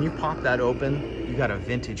that. Can you pop that open? You got a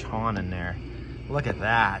vintage Han in there. Look at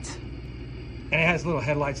that. And it has little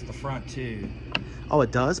headlights at the front too. Oh,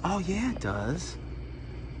 it does? Oh, yeah, it does.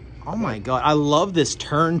 Oh my God, I love this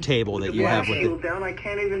turntable that you have with it. Down, I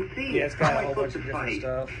can't even see. Yeah, it's got a whole bunch of different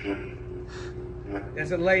stuff.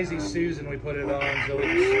 It's a Lazy Susan we put it on, so we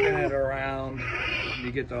can spin it around.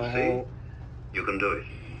 You get the whole... You can do it.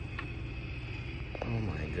 Oh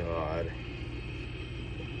my God.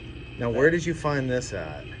 Now, where did you find this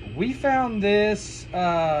at? We found this,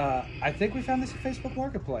 I think we found this at Facebook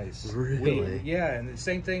Marketplace. Really? Yeah, and the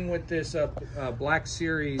same thing with this Black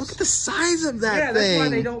Series. Look at the size of that thing. Yeah, that's why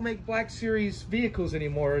they don't make Black Series vehicles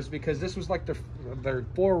anymore, is because this was like their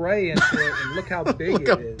foray into it, and look how big look it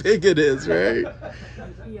how is. Big it is, right?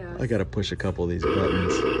 Yes. I gotta push a couple of these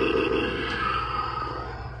buttons.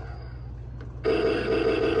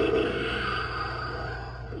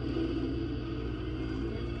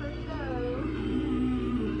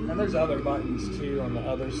 And there's other buttons too on the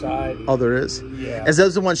other side. Oh, there is? Yeah. Is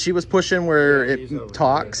those the ones she was pushing where it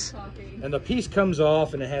talks? And the piece comes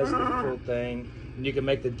off and it has the full thing. And you can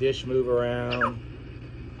make the dish move around.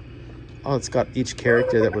 Oh, it's got each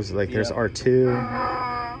character that was like, there's R2,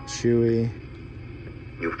 Chewie.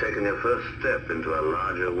 You've taken your first step into a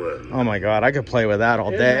larger world. Oh my God, I could play with that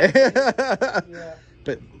all day. Yeah.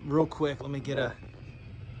 But real quick, let me get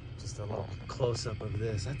just a little close-up of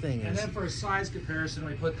this. That thing is... And then for a size comparison,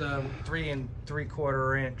 we put the 3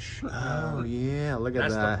 3/4 inch. Oh yeah, look at that.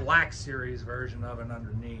 That's the Black Series version of it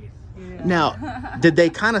underneath. Yeah. Now, did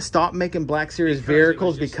they kind of stop making Black Series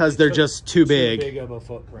vehicles because they're just too big? Too big of a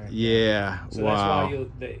footprint. Yeah, so wow. that's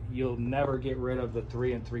why you'll never get rid of the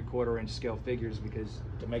 3 3/4 inch scale figures, because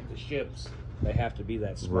to make the ships, they have to be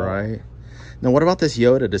that small. Right. Now, what about this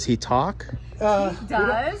Yoda? Does he talk? He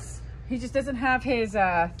does. He just doesn't have his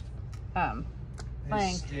thing.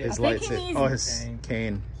 His lightsaber. Oh, his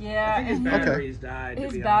cane. Yeah. I think his battery's died.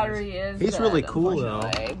 His battery is. He's really cool though.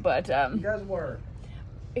 But he does work.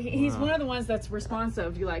 He's one of the ones that's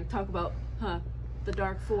responsive. You like talk about, the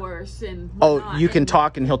Dark Force and whatnot. Oh, you can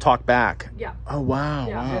talk and he'll talk back. Yeah. Oh wow,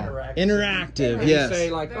 Yeah. wow. Interactive. You Yes. say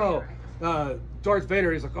like, oh, Darth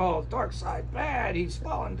Vader. He's like, oh, dark side bad. He's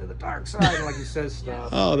fallen to the dark side. And like he says stuff.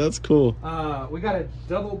 Oh, that's cool. We got a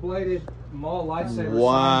double-bladed Maul lightsaber. Wow.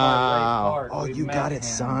 Signed by Ray Park. Oh, We you met got it him.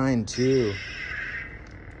 signed too.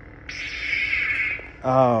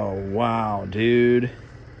 Oh wow, dude.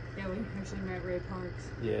 Yeah, we actually met Ray Parks.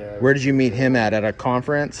 Yeah. Where did you meet him at a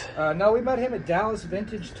conference? No, we met him at Dallas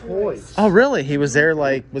Vintage Toys. Oh really? He was there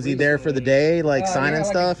like, was he there for the day, like signing yeah,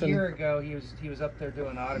 stuff? Like a year ago, he was up there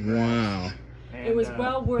doing autographs. Wow. And, It was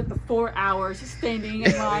well worth the 4 hours standing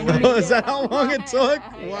in line. Is that how long it took?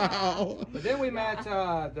 Wow. But then we met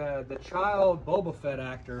the child Boba Fett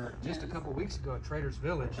actor just a couple weeks ago at Trader's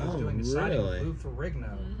Village. He was doing the signing of Blue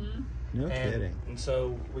Ferrigno. No kidding. And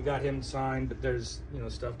so we got him signed, but there's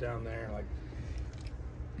stuff down there like.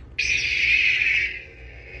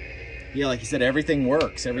 Yeah, like you said, everything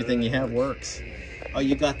works. Everything you have works. Oh,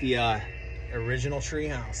 you got the original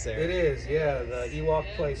treehouse there. It is, yeah, the Ewok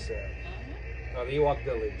playset. The Ewok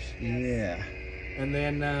Village. Yeah. And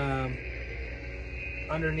then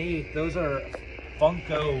underneath, those are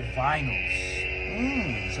Funko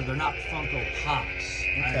vinyls. So they're not Funko Pops.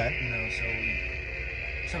 Okay. So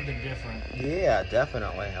something different. Yeah,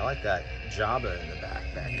 definitely. I like that Jabba in the back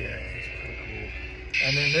here. It's pretty cool.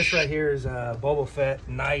 And then this right here is a Boba Fett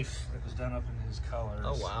knife that was done up in his colors.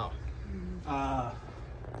 Oh, wow.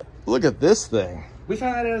 Look at this thing. We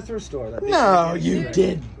found that at a thrift store. No, you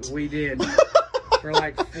didn't. We did. For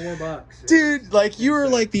like $4. Dude, like you were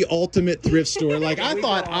like the ultimate thrift store. Like I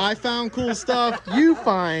thought I found cool stuff. You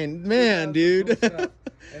find, man, dude. Cool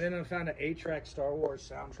and then I found an 8-track Star Wars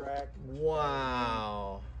soundtrack.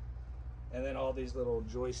 Wow. And then all these little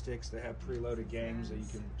joysticks that have preloaded games that you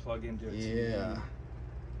can plug into a TV. Yeah.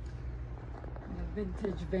 A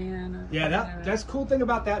vintage van. Yeah, that's the cool thing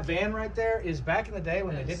about that van right there is back in the day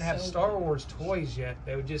when they didn't have Star Wars toys yet,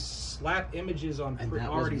 they would just slap images on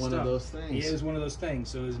already stuff. One of those things. Yeah, it was one of those things.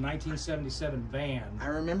 So it was a 1977 van. I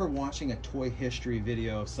remember watching a toy history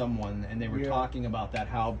video of someone, and they were talking about that,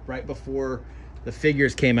 how right before the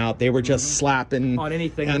figures came out, they were just slapping on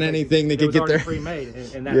anything they could get there. Pre-made,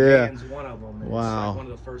 and that van's one of them. Wow. It's like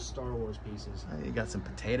one of the first Star Wars pieces. You got some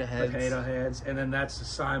potato heads. And then that's the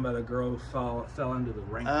sign by the girl who fell into the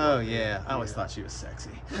ring. Oh yeah, I always thought she was sexy.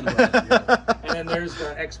 She was, yeah. And then there's the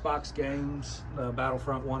Xbox games,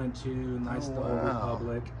 Battlefront 1 and 2, Knights of the Old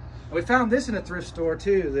Republic. And we found this in a thrift store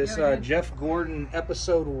too. This Jeff Gordon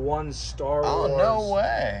Episode 1 Star Wars. Oh no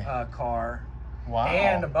way! Car. Wow.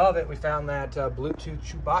 And above it, we found that Bluetooth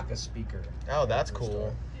Chewbacca speaker. Oh, that's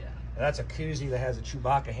cool. Yeah. And that's a koozie that has a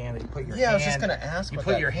Chewbacca hand that you put your hand. Yeah, I was just gonna ask. You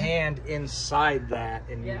put your hand inside that,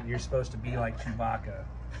 and you're supposed to be like Chewbacca.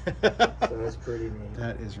 So that's pretty neat.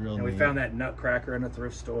 That is real neat. And we found that Nutcracker in a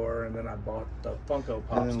thrift store, and then I bought the Funko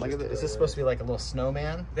Pops. And then look at this. Is this supposed to be like a little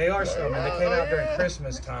snowman? They are snowmen. They came out during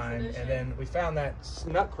Christmas time, and then we found that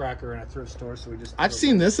Nutcracker in a thrift store, so we just. I've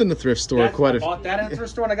seen this in the thrift store quite a few. I bought that in a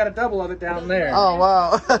thrift store, and I got a double of it down there. Oh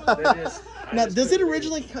wow! Now, does it pretty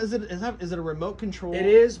originally? Is it a remote control? It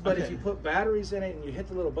is, but if you put batteries in it and you hit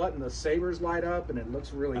the little button, the sabers light up, and it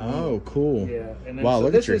looks really neat. Oh, cool! Yeah. And then, wow, so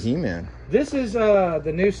look at your He-Man. This is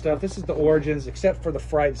the new stuff. This is the Origins, except for the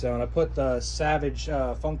Fright Zone. I put the Savage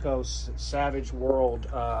Funko Savage World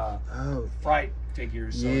Fright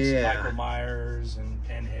figures. So it's Michael Myers and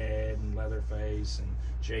Pinhead and Leatherface and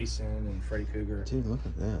Jason and Freddy Krueger. Dude, look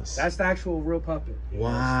at this. That's the actual real puppet.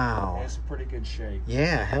 Wow. It's in pretty good shape.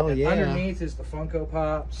 Yeah, hell yeah. Underneath is the Funko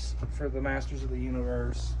Pops for the Masters of the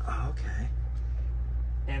Universe. Oh, okay.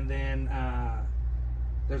 And then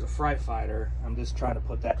there's a Fright Fighter. I'm just trying to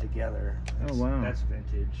put that together. Oh, wow. That's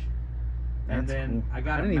vintage. And then cool.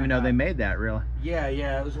 I didn't even know they made that, really. Yeah,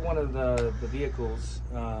 it was one of the vehicles.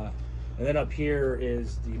 And then up here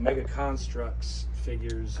is the Mega Constructs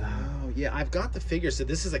figures. Oh, yeah, I've got the figures. So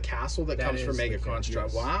this is a castle that comes from Mega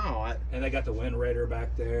Construct. Yes. Wow. And they got the Wind Raider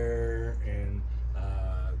back there and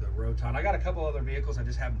the Roton. I got a couple other vehicles. I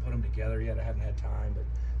just haven't put them together yet. I haven't had time, but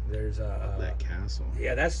there's that castle.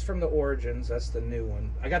 Yeah, that's from the Origins. That's the new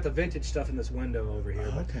one. I got the vintage stuff in this window over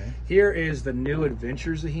here. Okay. Here is the new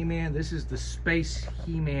Adventures of He-Man. This is the Space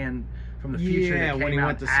He-Man from the future. Yeah, when he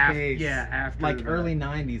went to space. Yeah, after like early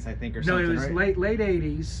 '90s, I think, or something. No, it was right? late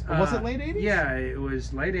 '80s. Was it late '80s? Yeah, it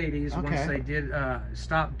was late '80s. Okay. Once they did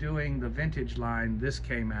stop doing the vintage line, this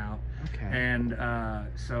came out. Okay. And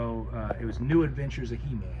so it was New Adventures of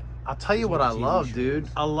He-Man. I'll tell you what I love, dude.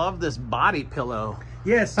 I love this body pillow.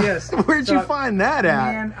 Yes. Where'd you find that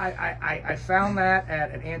at? Man, I found that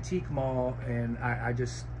at an antique mall, and I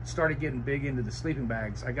just started getting big into the sleeping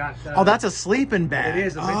bags. I got. Oh, that's a sleeping bag. It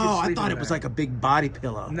is a vintage sleeping bag. I thought it was like a big body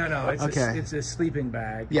pillow. No, it's a sleeping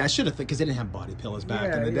bag. Yeah, I should have, because they didn't have body pillows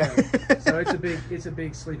back in the day. So it's a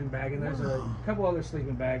big sleeping bag, and there's a couple other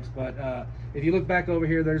sleeping bags. But if you look back over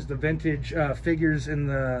here, there's the vintage figures in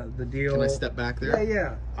the deal. Can I step back there?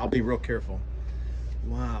 Yeah. I'll be real careful.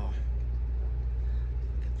 Wow.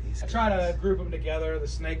 I try to group them together, the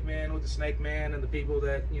Snake Man with the Snake Man and the people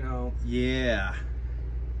that, you know. Yeah.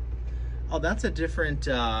 Oh, that's a different...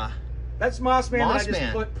 That's Moss Man. Moss that I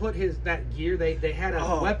Man. just put that gear. They had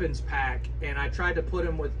a weapons pack, and I tried to put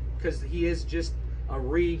him with, because he is just a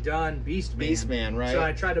redone Beast Man. Beast Man, right? So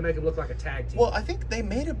I tried to make him look like a tag team. Well, I think they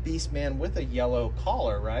made a Beast Man with a yellow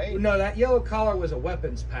collar, right? No, that yellow collar was a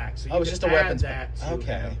weapons pack. So you it was just a weapons pack.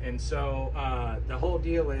 Okay. Him. And so the whole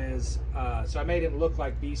deal is, so I made him look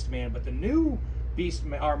like Beast Man, but the new Beast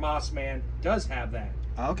Man, or Moss Man, does have that.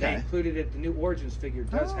 Okay. They included it. The new Origins figure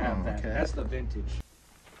does have that. Okay. That's the vintage.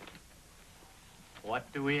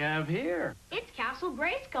 What do we have here? It's Castle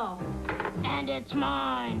Grayskull. And it's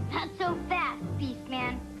mine. Not so fast,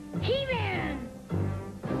 Beastman. He-Man!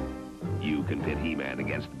 You can pit He-Man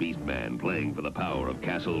against Beast-Man playing for the power of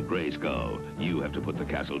Castle Grayskull. You have to put the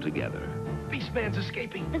castle together. Beast-Man's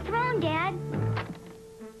escaping. The throne, Dad.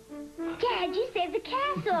 Dad, you saved the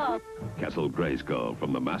castle. Castle Grayskull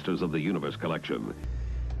from the Masters of the Universe collection.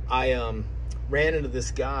 I ran into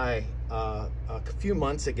this guy a few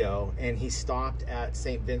months ago, and he stopped at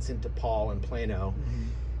St. Vincent de Paul in Plano.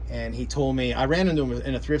 And he told me, I ran into him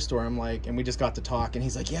in a thrift store. I'm like, and we just got to talk. And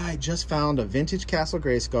he's like, yeah, I just found a vintage Castle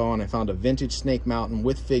Grayskull, and I found a vintage Snake Mountain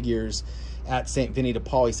with figures at St. Vinny de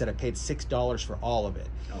Paul. He said I paid $6 for all of it.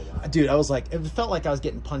 Oh, wow. Dude, I was like, it felt like I was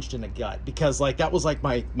getting punched in the gut, because like that was like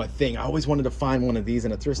my thing. I always wanted to find one of these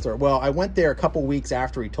in a thrift store. Well, I went there a couple weeks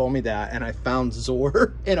after he told me that, and I found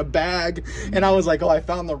Zor in a bag, and I was like, oh, I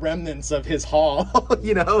found the remnants of his haul,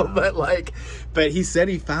 you know. But he said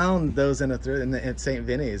he found those in a thrift at St.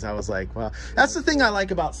 Vinny's. I was like, wow. That's the thing I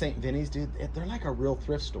like about St. Vinny's, dude. They're like a real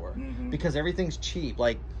thrift store, because everything's cheap.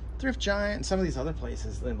 Like Thrift Giant and some of these other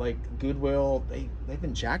places, like Goodwill, they've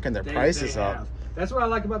been jacking their prices up. That's what I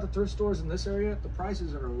like about the thrift stores in this area. The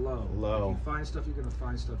prices are low. Low. If you find stuff, you're gonna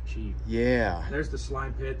find stuff cheap. Yeah. There's the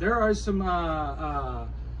slime pit. There are some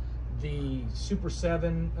the Super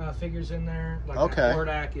 7 figures in there. Like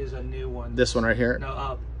Hordak is a new one. This one right here?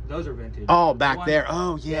 No, those are vintage. Oh, back there.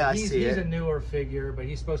 Oh, yeah, I see it. He's a newer figure, but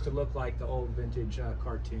he's supposed to look like the old vintage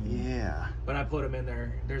cartoon. Yeah. But I put him in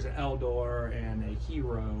there. There's an Eldor and a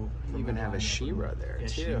Hero. You even have a She-Ra there, too.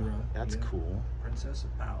 She-Ra. That's cool. Princess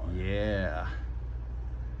of Power. Yeah.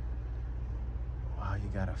 Wow, you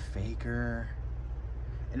got a Faker.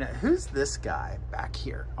 And who's this guy back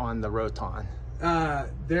here on the Roton?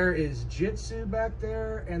 There is Jitsu back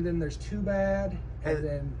there, and then there's Too Bad, and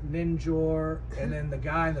then Ninjor, and then the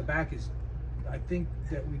guy in the back is, I think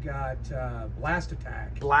that we got Blast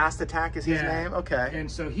Attack. Blast Attack is his name? Okay.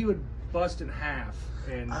 And so he would bust in half.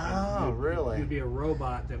 And really? He'd be a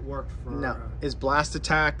robot that worked for... No, is Blast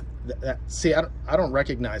Attack... see, I don't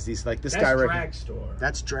recognize these. Like this guy... That's Dragstore.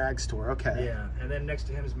 That's Dragstore, okay. Yeah, and then next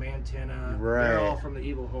to him is Mantenna. Right. They're all from the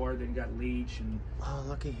Evil Horde. Then you got Leech and... Oh,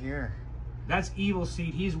 looky here. That's Evil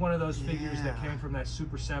Seed. He's one of those figures that came from that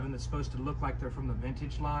Super 7 that's supposed to look like they're from the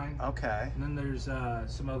vintage line. Okay. And then there's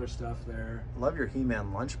some other stuff there. Love your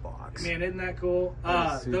He-Man lunchbox. Man, isn't that cool?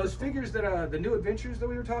 Those figures that, the New Adventures that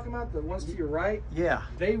we were talking about, the ones to your right. Yeah.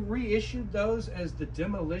 They reissued those as the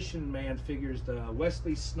Demolition Man figures, the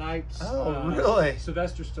Wesley Snipes, really?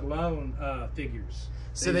 Sylvester Stallone figures.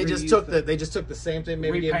 So they just took the same thing,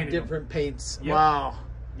 maybe gave different paints. Yep. Wow.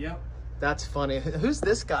 Yep. That's funny. Who's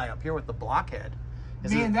this guy up here with the blockhead?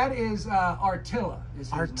 That is Artilla.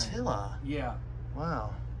 Artilla? Yeah.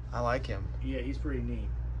 Wow. I like him. Yeah, he's pretty neat.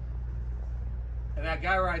 And that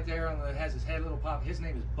guy right there that has his head a little pop, his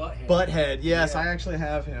name is Butthead. Butthead, yes, I actually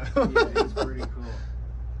have him. Yeah, he's pretty cool.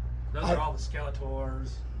 Those are all the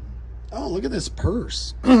Skeletors. Oh, look at this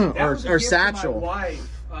purse. or satchel. My wife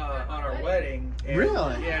on our wedding. And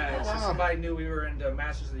really? Yeah, so somebody knew we were into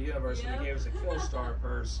Masters of the Universe, and they gave us a Killstar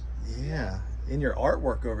purse. Yeah, and your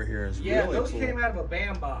artwork over here is really cool. Yeah, those came out of a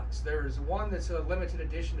BAM box. There's one that's a limited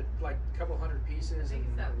edition, like a couple hundred pieces. And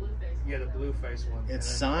that blue face. Yeah, the blue face one. It's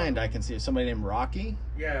signed. I can see somebody named Rocky.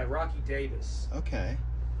 Yeah, Rocky Davis. Okay.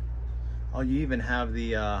 Oh, you even have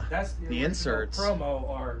the that's the inserts. Promo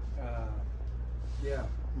art. Yeah,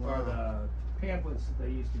 or the pamphlets that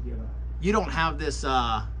they used to give out. You don't have this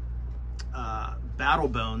Battle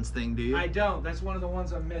Bones thing, do you? I don't. That's one of the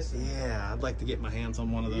ones I'm missing. Yeah, I'd like to get my hands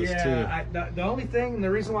on one of those too. The only thing,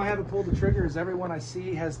 the reason why I haven't pulled the trigger is every one I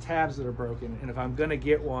see has tabs that are broken, and if I'm gonna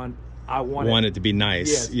get one, I want it to be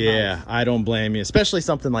nice. Yeah, nice. I don't blame you, especially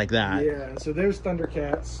something like that. Yeah. So there's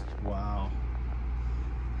Thundercats. Wow.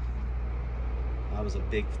 I was a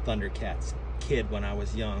big Thundercats kid when I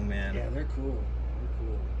was young, man. Yeah, they're cool. They're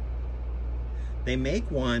cool. They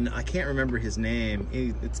make one. I can't remember his name.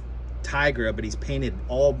 It's Tigra, but he's painted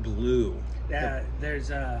all blue. There's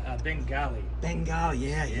a Bengali. Bengali,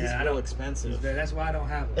 yeah, he's real expensive. That's why I don't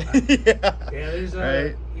have it. Yeah, there's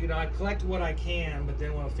you know, I collect what I can, but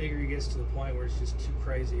then when a figure gets to the point where it's just too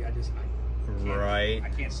crazy, I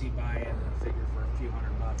can't see buying a figure for a few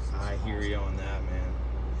 $100. I hear you on that, man.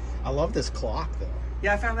 I love this clock though.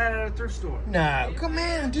 Yeah, I found that at a thrift store. No, come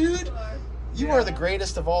on, dude. You are the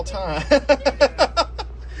greatest of all time.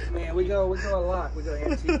 Man, we go a lot. We go to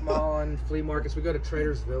Antique Mall and flea markets. We go to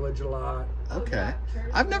Trader's Village a lot. Okay.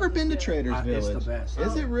 I've never been to Trader's Village. It's the best.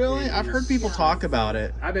 Is it really? I've heard people talk about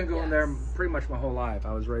it. I've been going there pretty much my whole life.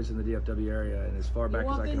 I was raised in the DFW area, and as far back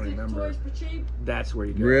as I can remember, that's where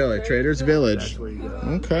you go. Really? Trader's Village? That's where you go.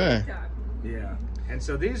 Okay. Yeah. And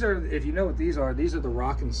so these are, if you know what these are the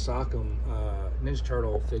Rock and Sock'em Ninja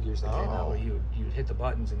Turtle figures that came out where you would hit the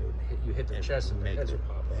buttons and you hit their chest and their heads would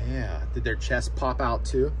pop up. Yeah. Did their chests pop out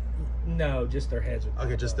too? No, just their heads would pop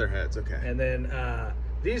Okay, just up. their heads, okay. And then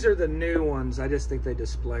these are the new ones. I just think they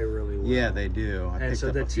display really well. Yeah, they do. And so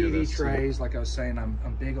the TV trays, like I was saying,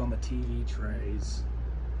 I'm big on the TV trays.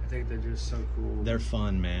 I think they're just so cool. They're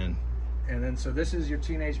fun, man. And then, so this is your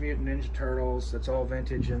Teenage Mutant Ninja Turtles. That's all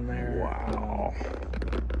vintage in there. Wow.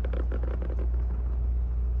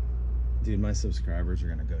 Dude, my subscribers are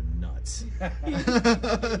gonna go nuts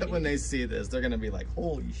when they see this. They're gonna be like,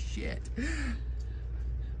 "Holy shit!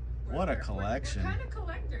 What a collection!" We're kind of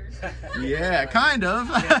collectors. Yeah, kind of.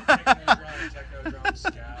 Technodrome,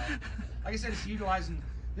 Scout. Like I said, it's utilizing.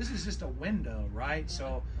 This is just a window, right?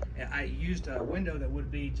 So I used a window that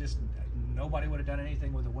would be just nobody would have done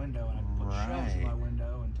anything with a window, and I put shelves in my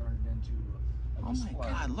window and turned it into a display. Oh my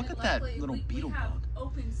God! Look at that little beetle we have bug.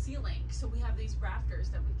 open ceiling, so we have these rafters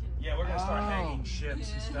that we can. Yeah, we're gonna start hanging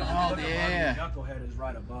ships and stuff. Oh, Look yeah. Knucklehead is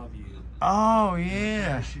right above you. Oh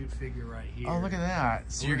yeah. Parachute figure right here. Oh, look at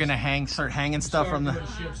that. So you're gonna start hanging stuff from the.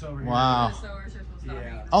 Ships over Wow. here.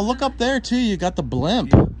 Yeah. Oh, look up there too. You got the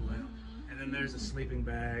blimp. And then there's a sleeping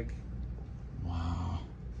bag. Wow.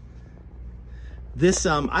 This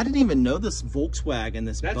I didn't even know this Volkswagen.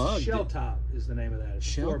 This That's bug. Shell Top is the name of that. It's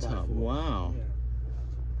Shell Top. Wow. Yeah.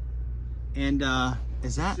 And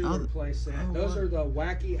is that Sewer play set. Those are the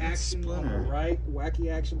wacky action on the right, wacky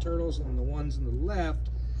action turtles, and the ones on the left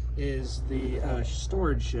is the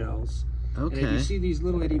storage shells. Okay. And if you see these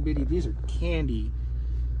little itty bitty, these are candy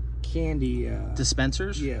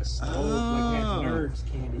dispensers. Yes. Oh. Old, like nerds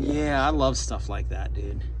candy. Yeah, I love stuff like that,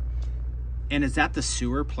 dude. And is that the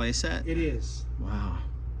sewer playset? It is. Wow.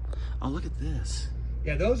 Oh, look at this.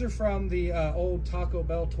 Yeah, those are from the old Taco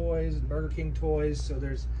Bell toys and Burger King toys. So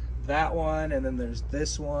there's that one, and then there's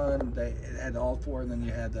this one. They had all four, and then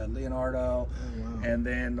you had the Leonardo, and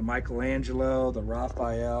then the Michelangelo, the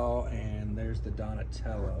Raphael, and there's the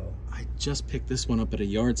Donatello. I just picked this one up at a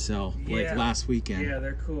yard sale like last weekend. Yeah,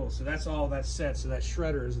 they're cool. So that's all that set. So that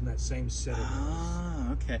shredder is in that same set.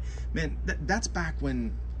 Ah, okay. Man, that's back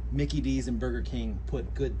when Mickey D's and Burger King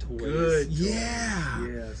put good toys. Good toys. Yeah.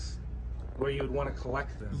 Yes. Where you would want to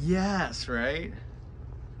collect them. Yes, right?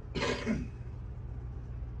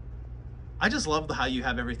 I just love how you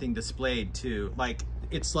have everything displayed too. Like,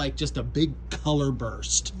 it's like just a big color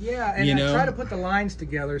burst. Yeah, and I try to put the lines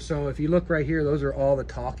together. So if you look right here, those are all the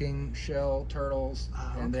talking shell turtles.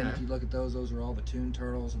 Oh, and then if you look at those are all the toon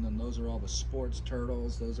turtles. And then those are all the sports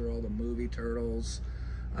turtles. Those are all the movie turtles.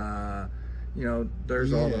 You know,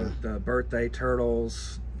 there's all the birthday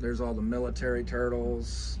turtles. There's all the military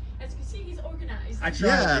turtles. As you can see, he's organized. I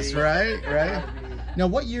try to be. right. Now,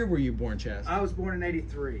 what year were you born, Chaz? I was born in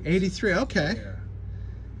 83. 83, okay. Yeah.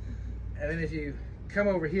 And then if you come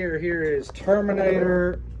over here, here is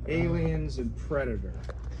Terminator, Aliens, and Predator.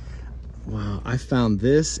 Wow, I found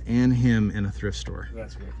this and him in a thrift store.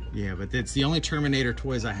 That's wicked. Yeah, but it's the only Terminator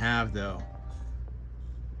toys I have, though.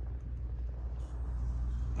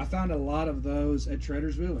 I found a lot of those at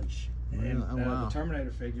Trader's Village. And Oh, wow. the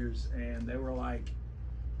Terminator figures, and they were like,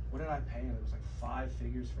 what did I pay? It was like 5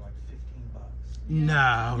 figures for like 15 bucks.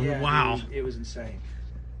 No, Yeah, wow. Dude, it was insane.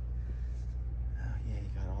 Oh, yeah, you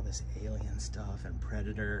got all this alien stuff and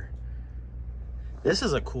Predator. This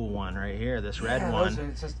is a cool one right here, this red one.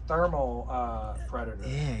 It's a thermal Predator.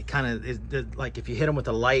 Yeah, kind of, like if you hit him with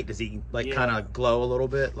a light, does he like kind of glow a little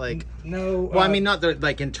bit? Like, no. Well, I mean, not the,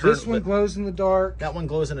 like internal. This one glows in the dark. That one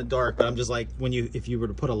glows in the dark, but I'm just like, if you were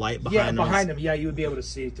to put a light behind him, you would be able to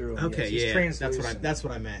see through him. Okay, yes, that's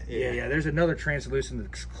what I meant. Yeah, there's another translucent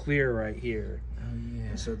that's clear right here. Oh yeah.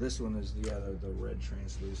 And so this one is the red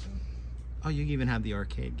translucent. Oh, you even have the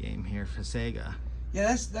arcade game here for Sega.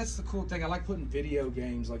 Yeah, that's the cool thing. I like putting video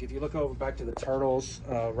games. Like if you look over back to the Turtles,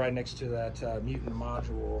 right next to that mutant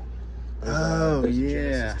module. There's a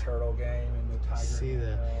Genesis Turtle game and the Tiger. See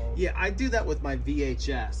that? Yeah, I do that with my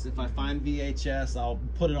VHS. If I find VHS, I'll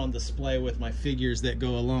put it on display with my figures that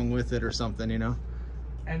go along with it or something, you know.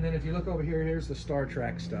 And then if you look over here, here's the Star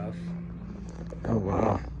Trek stuff. Oh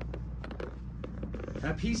wow.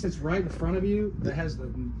 That piece that's right in front of you, that has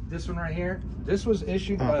this one right here, this was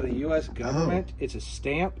issued by the U.S. government. It's a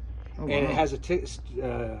stamp, and it has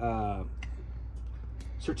a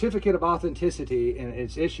certificate of authenticity, and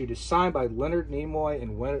it's issued. It's signed by Leonard Nimoy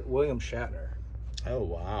and William Shatner. Oh,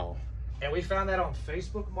 wow. And we found that on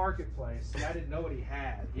Facebook Marketplace. See, I didn't know what he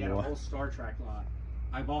had. He had a whole Star Trek lot.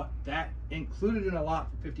 I bought that included in a lot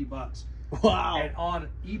for 50 bucks. Wow. And on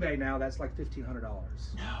eBay now, that's like $1,500.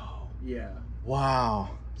 No. Yeah. Wow.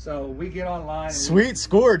 So we get online. Sweet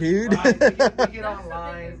score, dude. Right, we get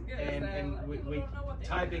online and we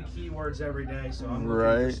type in keywords every day. So I'm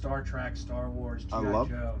looking for Star Trek, Star Wars, G.I. Joe. I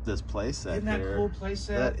love this playset. Isn't that cool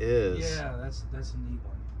playset? That is. Yeah, that's a neat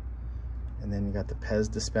one. And then you got the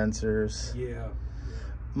Pez dispensers. Yeah.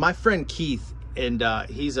 My friend Keith, and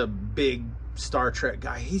he's a big Star Trek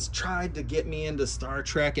guy. He's tried to get me into Star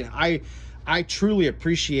Trek, and I truly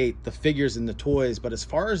appreciate the figures and the toys, but as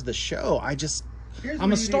far as the show,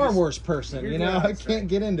 I'm a Star Wars person, you know. I can't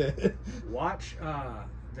get into it. Watch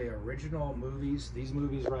the original movies, these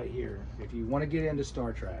movies right here. If you want to get into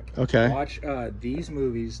Star Trek, okay, watch these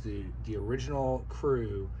movies, the original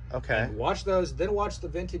crew. Okay. And watch those, then watch the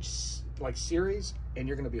vintage like series, and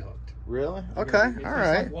you're gonna be hooked. Really? Okay. All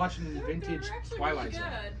right. Like watching the vintage Twilight Zone.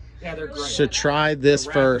 Yeah, they're great. So try this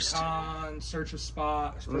first. Search of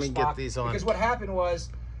Spock. Let me get these on. Because what happened was,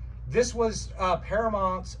 this was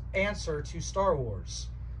Paramount's answer to Star Wars.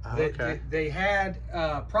 They had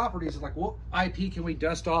properties like, what IP can we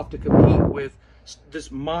dust off to compete with this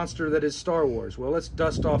monster that is Star Wars? Well, let's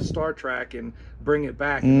dust off Star Trek and bring it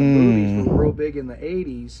back. And the movies were real big in the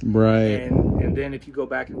 80s. Right. And then if you go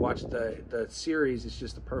back and watch the series, it's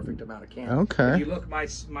just the perfect amount of canon. Okay. If you look,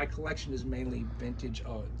 my collection is mainly vintage,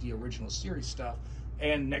 the original series stuff,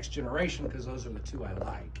 and Next Generation, because those are the two I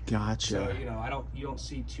like. Gotcha. So, you know, you don't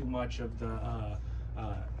see too much of the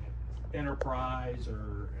Enterprise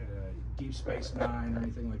or Deep Space Nine or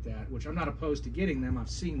anything like that, which I'm not opposed to getting them. I've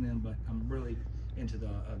seen them, but I'm really into the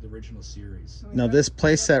original series. Now this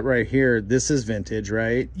play set right here, this is vintage,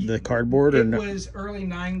 right? The cardboard, or no? It was early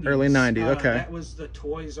 90s. Early 90s, okay. That was the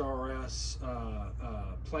Toys R Us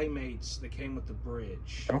Playmates that came with the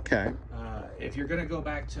bridge. Okay. If you're gonna go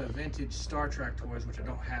back to vintage Star Trek toys, which I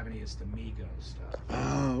don't have any, it's the Mego stuff.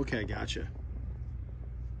 Oh, okay, gotcha.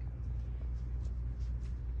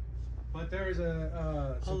 But there's some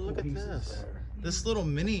look cool at pieces this. there. This little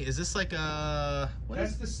mini, is this like a...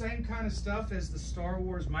 That's the same kind of stuff as the Star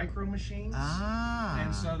Wars Micro Machines. Ah.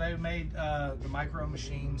 And so they made the Micro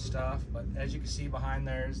Machine stuff, but as you can see behind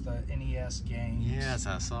there is the NES games. Yes,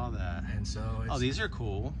 I saw that. And so it's, oh, these are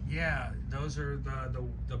cool. Yeah, those are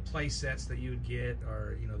the play sets that you would get,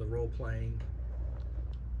 or, you know, the role playing.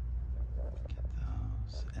 Get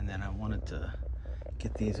those. And then I wanted to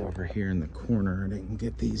get these over here in the corner. I didn't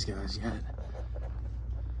get these guys yet.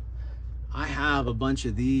 I have a bunch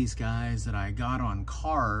of these guys that I got on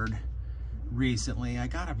card recently. I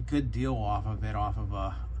got a good deal off of it, off of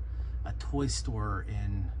a toy store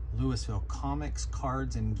in Louisville, Comics,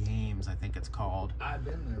 Cards, and Games, I think it's called. I've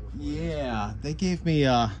been there before. Yeah, they gave me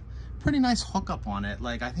a pretty nice hookup on it.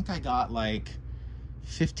 Like, I think I got like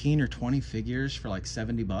 15 or 20 figures for like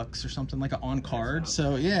 70 bucks or something, like on card.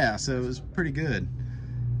 So yeah, so it was pretty good.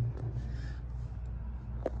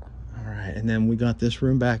 All right, and then we got this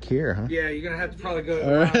room back here, huh? Yeah, you're gonna have to probably go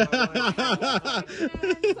around.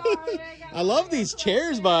 I love these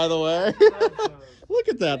chairs, by the way. Look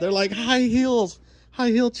at that. They're like high heel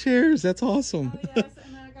chairs. That's awesome. Oh, yes,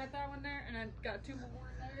 and then I got that one there, and I got two more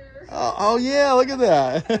in there. Oh yeah, look at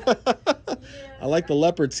that. I like the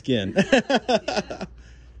leopard skin.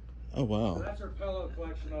 Oh wow. So that's our pillow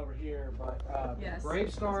collection over here, but yes.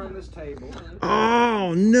 Brave Star on this table.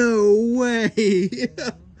 Oh no way.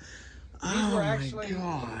 These were actually, my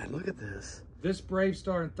God, look at this. This Brave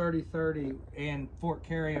Star and 3030 and Fort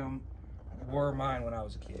Carrium were mine when I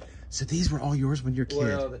was a kid. So these were all yours when you were a kid?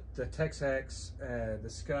 Well, the Tex-Hex, the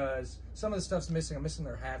Scuzz. Some of the stuff's missing. I'm missing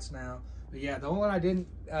their hats now. But yeah, the only one I didn't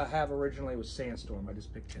have originally was Sandstorm. I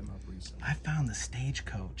just picked him up recently. I found the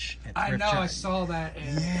Stagecoach at I Thrift know, Shop. I saw that,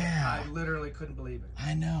 and yeah. I literally couldn't believe it.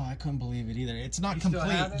 I know, I couldn't believe it either. It's not You still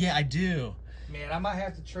complete. have it? Yeah, I do. Man, I might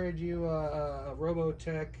have to trade you a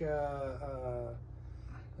Robotech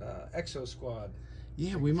Exo Squad.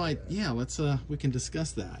 Yeah, we might. Yeah, let's. We can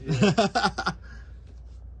discuss that. Yeah.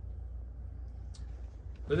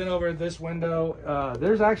 But then over at this window,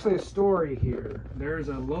 there's actually a story here. There's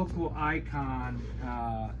a local icon.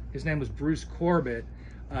 His name was Bruce Corbett,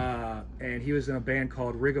 and he was in a band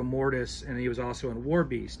called Rigor Mortis, and he was also in War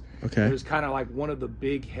Beast. Okay. It was kind of like one of the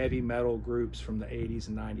big heavy metal groups from the 80s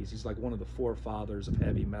and 90s. He's like one of the forefathers of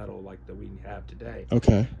heavy metal like that we have today.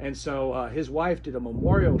 Okay. And so his wife did a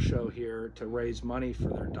memorial show here to raise money for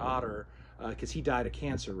their daughter, because he died of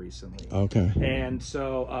cancer recently. Okay. And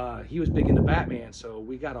so he was big into Batman, so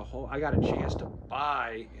I got a chance to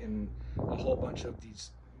buy in a whole bunch of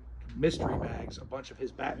these mystery bags a bunch of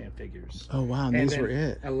his Batman figures. Oh wow, and these were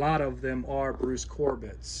it. A lot of them are Bruce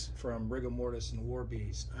Corbett's from Rigor Mortis and War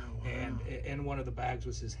Beast. Oh, wow. And in one of the bags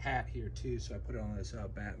was his hat here too, so I put it on this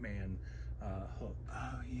Batman hook.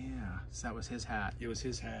 Oh yeah, so that was his hat. It was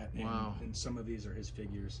his hat. Wow. And some of these are his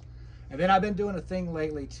figures. And then I've been doing a thing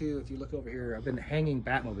lately too. If you look over here, I've been hanging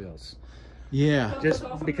Batmobiles. Yeah. Just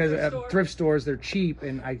because at thrift stores, they're cheap,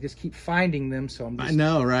 and I just keep finding them, so I'm just I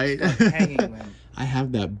know, right? hanging them. I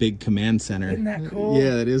have that big command center. Isn't that cool?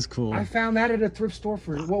 Yeah, that is cool. I found that at a thrift store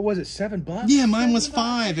for, what was it, $7? Yeah, mine was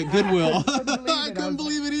 $5 at Goodwill. I couldn't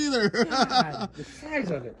believe it either. God, the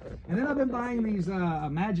size of it. And then I've been buying these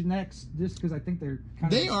Imagine X just because I think they're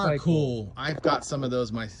kind of They are cool. I've got some of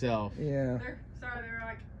those myself. Yeah. They're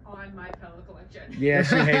like on my pillow collection. Yeah,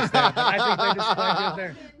 she hates that. But I think they're just quite good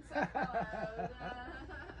there.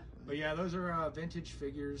 But yeah, those are vintage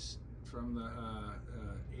figures from the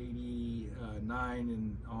 89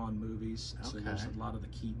 and on movies. Okay. So there's a lot of the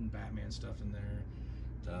Keaton Batman stuff in there,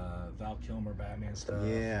 the Val Kilmer Batman stuff.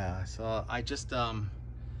 Yeah, so I just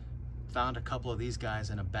found a couple of these guys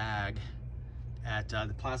in a bag at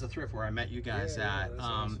the Plaza Thrift where I met you guys at.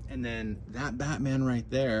 Awesome. And then that Batman right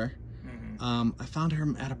there, I found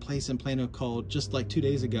him at a place in Plano called, just like 2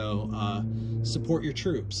 days ago, Support Your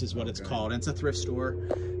Troops is what it's called. And it's a thrift store,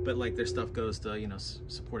 but like their stuff goes to, you know,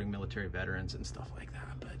 supporting military veterans and stuff like that.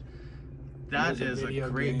 But that is a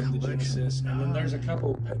great collection. And then there's a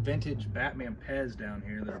couple vintage Batman Pez down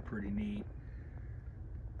here that are pretty neat.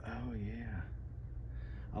 Oh yeah.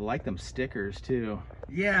 I like them stickers too.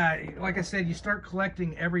 Yeah, like I said, you start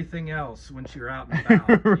collecting everything else once you're out and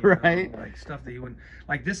about. Right. Know? Like stuff that you wouldn't,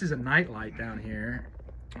 like this is a nightlight down here.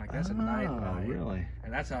 Like that's a nightlight. Really?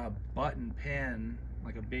 And that's a button pen,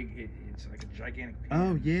 like a big, it's like a gigantic pen.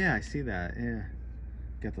 Oh yeah, I see that, yeah.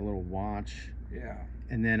 Got the little watch. Yeah.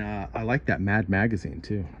 And then I like that Mad magazine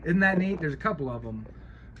too. Isn't that neat? There's a couple of them.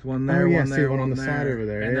 One there, one there, one on the side over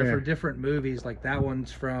there. And they're for different movies. Like that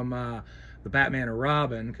one's from the Batman and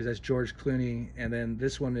Robin, because that's George Clooney, and then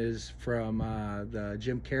this one is from the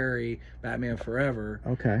Jim Carrey Batman Forever.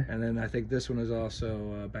 Okay. And then I think this one is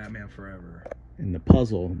also Batman Forever. And the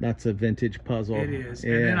puzzle, that's a vintage puzzle. It is.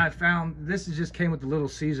 Yeah. And then I found this just came with the Little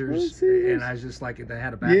Caesars, and I was just like, they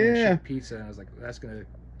had a Batman shaped pizza, and I was like, that's gonna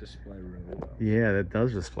display really well. Yeah, that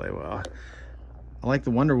does display well. I like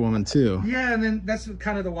the Wonder Woman too. Yeah, and then that's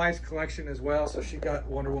kind of the wife's collection as well. So she got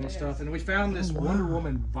Wonder Woman stuff, and we found this Wonder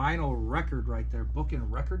Woman vinyl record right there, book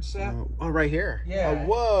and record set. Oh, right here. Yeah. Oh,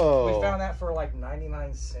 whoa. We found that for like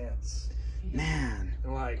 99 cents. Man,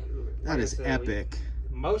 and like that is epic.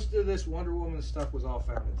 Most of this Wonder Woman stuff was all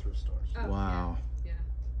found in thrift stores. Oh, wow. Yeah.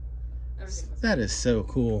 That is so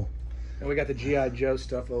cool. And we got the G.I. Joe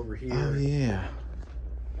stuff over here. Oh yeah.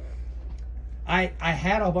 I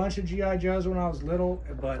had a bunch of G.I. Joes when I was little,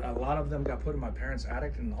 but a lot of them got put in my parents'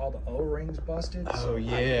 attic and all the O-rings busted. Oh, so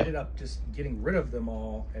yeah. I ended up just getting rid of them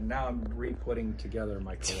all, and now I'm re-putting together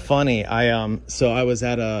my collection. It's funny. So I was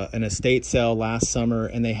at an estate sale last summer,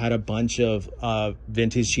 and they had a bunch of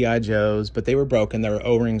vintage G.I. Joes, but they were broken. Their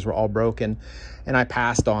O-rings were all broken, and I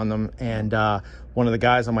passed on them. And one of the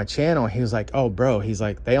guys on my channel, he was like, oh, bro, he's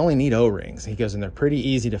like, they only need O-rings. He goes, and they're pretty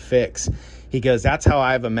easy to fix. He goes, that's how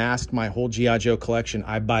I've amassed my whole G.I. Joe collection.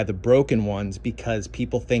 I buy the broken ones because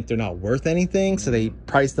people think they're not worth anything, so they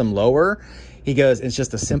price them lower. He goes, it's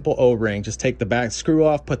just a simple O-ring. Just take the back screw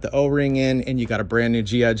off, put the O-ring in, and you got a brand new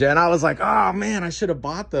G.I. Joe. And I was like, oh, man, I should have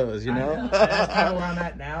bought those, you know? That's kind of where I'm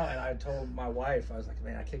at now, and I told my wife, I was like,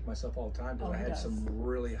 man, I kick myself all the time because I had some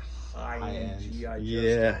really high-end G.I.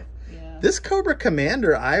 Joe stuff. Yeah. This Cobra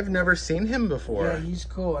Commander, I've never seen him before. Yeah, he's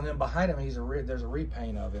cool. And then behind him, there's a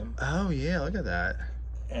repaint of him. Oh, yeah, look at that.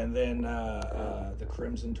 And then the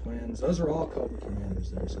Crimson Twins. Those are all Cobra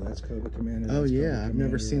Commanders there. So that's Cobra Commander. Oh, yeah, I've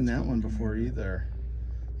never seen that one before either.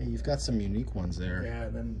 Yeah, you've got some unique ones there. Yeah,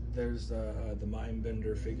 and then there's the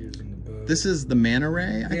Mindbender figures in the book. This is the Manta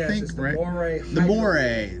Ray, I think, it's the right? The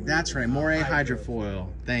Moray. That's right, Moray Hydrofoil.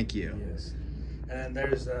 Thank you. Yes. And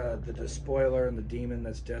there's the Despoiler and the Demon.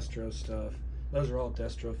 That's Destro stuff. Those are all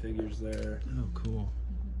Destro figures there. Oh, cool.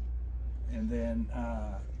 And then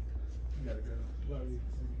you gotta go. Love you.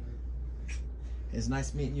 It's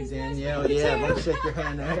nice meeting you, Danielle. Yeah, let me shake your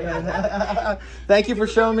hand. Thank you for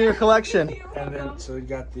showing me your collection. And then so you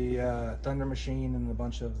got the Thunder Machine and a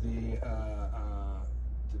bunch of the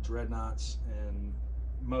Dreadnoughts and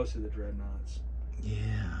most of the Dreadnoughts.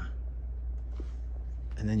 Yeah.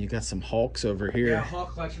 And then you got some Hulks over here. Yeah,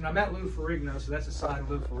 Hulk collection. I'm at Lou Ferrigno, so that's a signed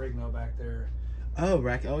Lou Ferrigno back there. Oh,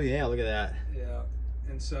 right. Oh, yeah. Look at that. Yeah.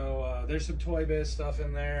 And so there's some Toy Biz stuff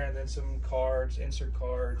in there, and then some cards, insert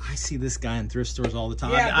cards. I see this guy in thrift stores all the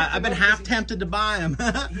time. Yeah, I've been half tempted to buy him.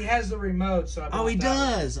 He has the remote, so I he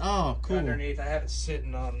does. Oh, cool. Underneath, I have it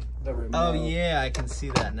sitting on the remote. Oh yeah, I can see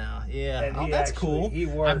that now. Yeah. And oh, that's cool.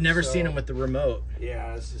 I've never seen him with the remote.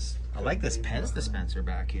 Yeah, it's just. I like this Pez dispenser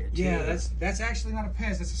back here too. Yeah, that's actually not a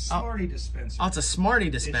Pez. That's a Smartie dispenser. Oh, it's a Smartie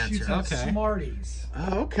dispenser. It shoots out okay. Smarties.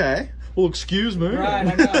 Oh, okay. Well, excuse me. Right,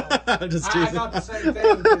 I know. I'm just I thought the same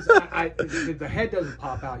thing because the head doesn't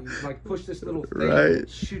pop out. You like push this little thing, it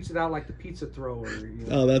shoots it out like the pizza thrower. You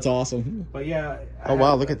know? Oh, that's awesome. But yeah. Oh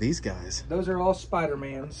wow, look at these guys. Those are all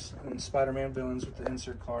Spider-Mans and Spider-Man villains with the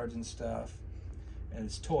insert cards and stuff. And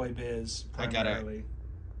it's Toy Biz primarily. I got a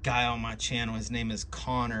guy on my channel. His name is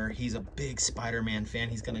Connor. He's a big Spider-Man fan.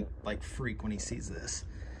 He's gonna like freak when he sees this.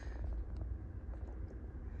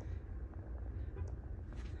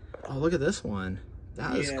 Oh, look at this one.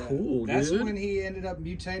 That is cool, dude. That's when he ended up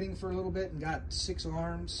mutating for a little bit and got 6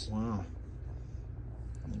 arms. Wow.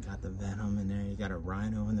 You got the Venom in there. You got a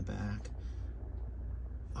Rhino in the back.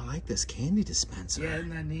 I like this candy dispenser. Yeah,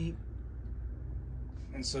 isn't that neat?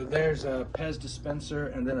 And so there's a Pez dispenser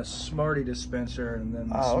and then a Smartie dispenser and then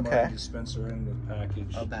the Smartie dispenser in the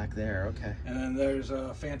package. Oh, back there, okay. And then there's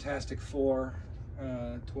a Fantastic Four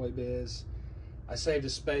Toy Biz. I saved a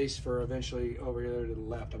space for eventually over here to the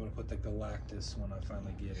left. I'm going to put the Galactus when I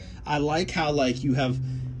finally get in. I like how like you have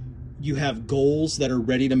goals that are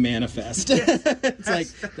ready to manifest. It's like,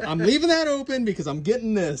 I'm leaving that open because I'm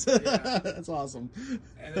getting this. Yeah. That's awesome.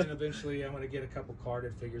 And then eventually I'm going to get a couple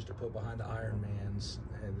carded figures to put behind the Iron Mans.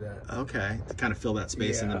 And, okay, to kind of fill that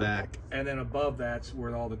space in the back. And then above that's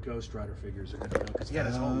where all the Ghost Rider figures are going to go. Because he had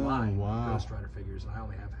his whole line of Ghost Rider figures, and I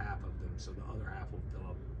only have half of them, so the other half will fill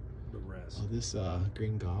up the rest. Oh, this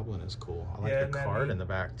Green Goblin is cool. I like the card in the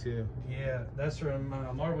back too. Yeah, that's from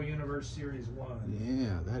Marvel Universe Series 1.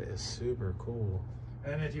 Yeah, that is super cool.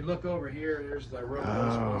 And if you look over here, there's the Robo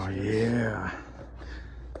Ghostbusters. Yeah.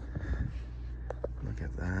 Look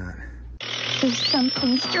at that. There's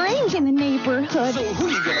something strange in the neighborhood. So who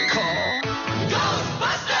you gonna call?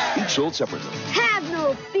 Ghostbusters! Each sold separately. Have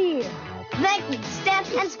no fear. Becky,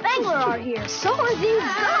 Steph, and Spengler are here. So are these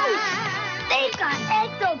ghosts. They've got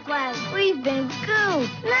ectoplasm. We've been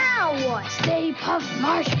goofed. Now what? Stay Puft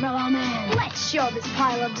Marshmallow Man. Let's show this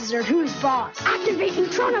pile of dessert who's boss. Activate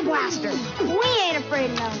Neutrona Blaster. We ain't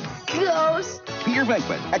afraid of no ghosts. Peter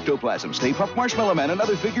Venkman, Ectoplasm, Stay Puft Marshmallow Man, and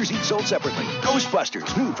other figures each sold separately.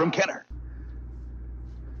 Ghostbusters, new from Kenner.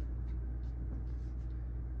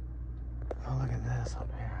 Oh, look at this up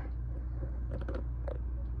here.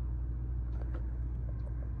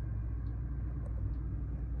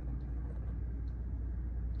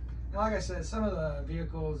 Like I said, some of the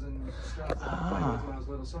vehicles and stuff that I played with when I was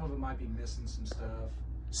little, some of them might be missing some stuff.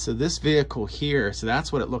 So this vehicle here, so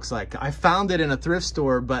that's what it looks like. I found it in a thrift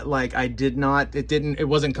store, but like it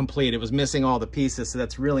wasn't complete. It was missing all the pieces, so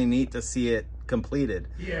that's really neat to see it completed.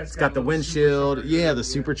 Yeah, it's got the windshield. Yeah, the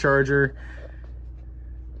supercharger.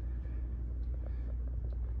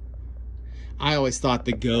 I always thought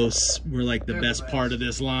the ghosts were like the best part of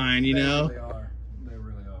this line, you know? They really are. They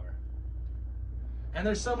really are. And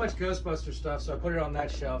there's so much Ghostbuster stuff, so I put it on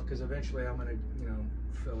that shelf because eventually I'm going to, you know,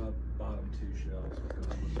 fill up bottom 2 shelves with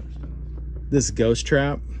Ghostbuster stuff. This ghost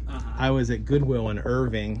trap, I was at Goodwill in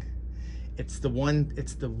Irving. It's the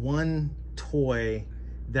one toy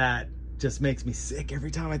that just makes me sick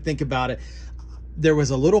every time I think about it. There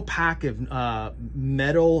was a little pack of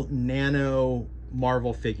metal nano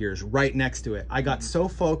Marvel figures right next to it. I got so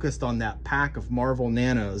focused on that pack of Marvel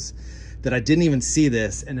Nanos that I didn't even see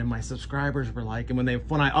this. And then my subscribers were like, and when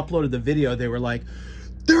I uploaded the video, they were like,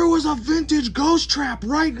 there was a vintage ghost trap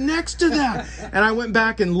right next to that. And I went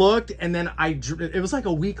back and looked, and then it was like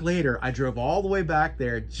a week later, I drove all the way back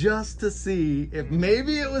there just to see if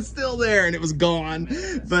maybe it was still there, and it was gone.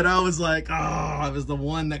 But I was like, oh, I was the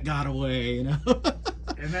one that got away, you know?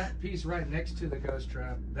 And that piece right next to the ghost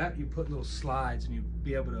trap, that you put little slides and you'd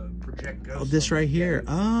be able to project ghosts. Oh, this right here.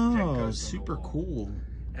 Oh, super cool.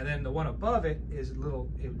 And then the one above it is it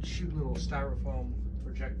would shoot little styrofoam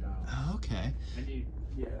projectiles. Oh, okay. And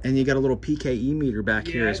and you got a little PKE meter back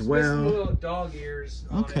here as well. Yeah, little dog ears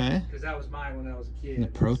on it, because that was mine when I was a kid. And the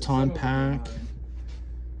proton pack.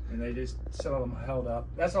 And they just, some of them held up.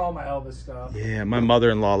 That's all my Elvis stuff. Yeah, my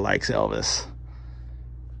mother-in-law likes Elvis.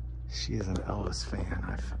 She is an Elvis fan.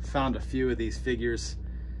 I've found a few of these figures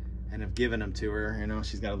and have given them to her. You know,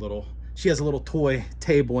 she has a little toy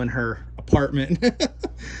table in her apartment.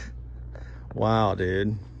 Wow,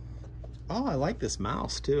 dude. Oh, I like this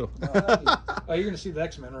mouse too. Oh, you're gonna see the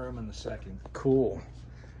X-Men room in a second. Cool.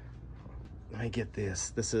 Let me get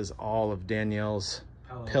this. This is all of Danielle's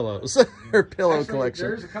pillows. Her pillow collection.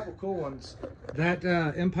 There's a couple cool ones. That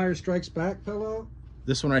Empire Strikes Back pillow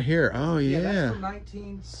This one right here. Oh, yeah. That's from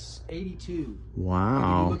 1982.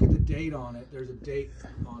 Wow. Like if you look at the date on it, there's a date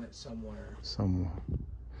on it somewhere.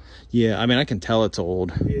 Yeah, I mean, I can tell it's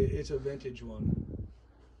old. It's a vintage one.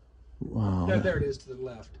 Wow. There it is to the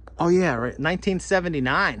left. Oh, yeah, right.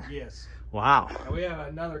 1979. Yes. Wow. And we have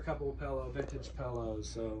another couple of vintage pillows,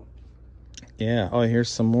 so. Yeah. Oh, here's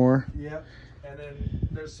some more. Yep. And then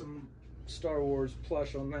there's some Star Wars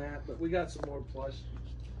plush on that, but we got some more plush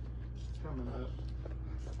coming up.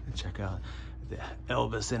 Check out the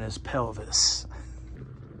Elvis in his pelvis.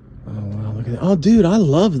 Oh, wow, look at that. Oh, dude, I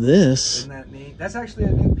love this. Isn't that neat? That's actually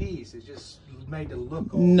a new piece. It's just made to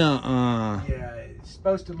look old. Nuh-uh. Yeah, it's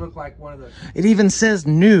supposed to look like one of the... It even says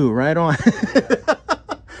new right on.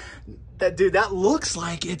 That dude, that looks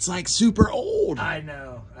like it's like super old. I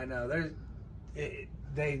know. There's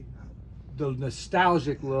the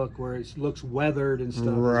nostalgic look where it looks weathered and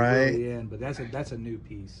stuff. Right. Is really in, but that's a new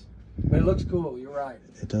piece. But it looks cool. You're right.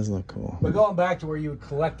 It does look cool. But going back to where you would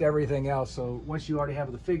collect everything else, so once you already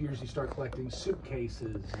have the figures, you start collecting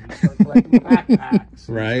suitcases, and you start collecting backpacks,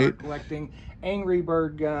 and right? You start collecting Angry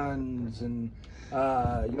Bird guns, and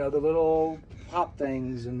you know, the little pop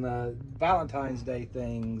things, and the Valentine's Day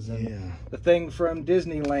things, and the thing from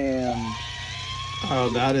Disneyland.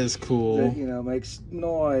 Oh, that is cool. That, you know, makes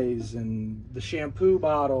noise, and the shampoo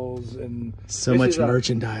bottles, and so much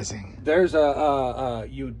merchandising. There's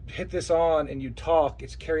you hit this on and you talk.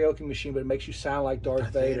 It's a karaoke machine, but it makes you sound like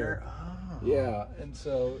Darth Vader. Oh. Yeah, and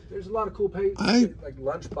so there's a lot of cool pages, like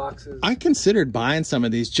lunch boxes. I considered buying some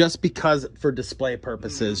of these just because for display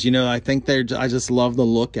purposes. You know, I think I just love the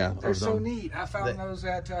look of them. They're so neat. I found those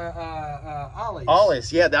at Ollie's.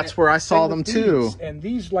 Ollie's, yeah, that's where I saw them too. And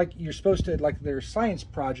these, like, you're supposed to, like, they're science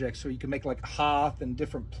projects, so you can make like Hoth and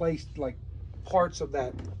different like parts of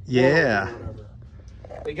that. Yeah. Or whatever.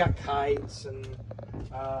 They got kites and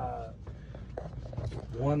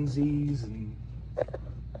onesies and.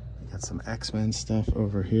 Got some X-Men stuff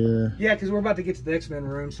over here. Yeah, because we're about to get to the X-Men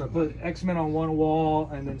room, so I put X-Men on one wall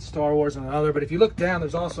and then Star Wars on another. But if you look down,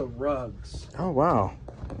 there's also rugs. Oh, wow.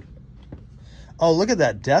 Oh, look at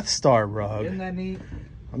that Death Star rug. Isn't that neat?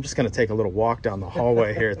 I'm just going to take a little walk down the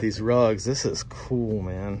hallway here at these rugs. This is cool,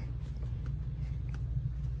 man.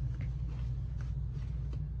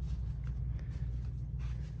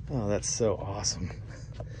 Oh, that's so awesome.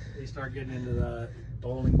 You start getting into the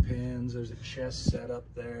bowling pins. There's a chess set up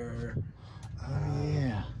there. Oh,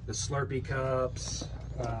 yeah. The Slurpee cups.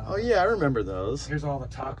 Oh, yeah, I remember those. Here's all the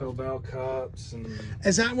Taco Bell cups. And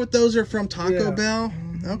is that what those are from, Taco Bell?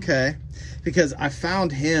 Okay. Because I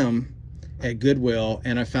found him at Goodwill,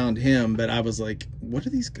 and I found him, but I was like, what do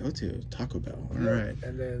these go to? Taco Bell. All right.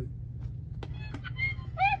 And then...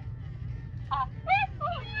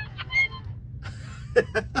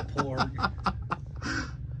 Porg.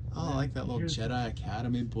 Oh, I like that little Jedi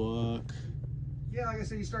Academy book. Yeah, like I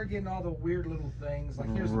said, you start getting all the weird little things.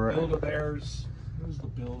 Like here's the Build-A-Bears. Here's the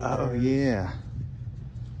Build-A-Bears. Oh, yeah.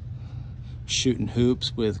 Shooting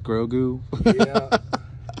hoops with Grogu. Yeah.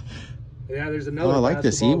 Yeah, there's another. Oh, I like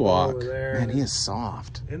this Ewok. Ewok. Man, he is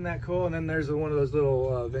soft. Isn't that cool? And then there's one of those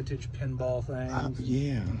little vintage pinball things.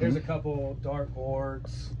 Yeah. There's a couple Dark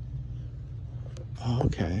Orcs. Oh,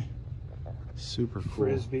 okay. Super cool.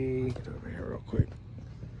 Frisbee. Get over here real quick.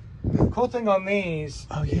 Cool thing on these.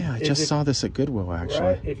 Oh yeah, I just saw this at Goodwill actually.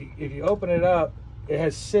 Right? If you open it up, it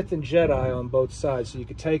has Sith and Jedi on both sides, so you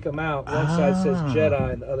could take them out. One side says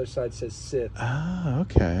Jedi, and the other side says Sith. Oh,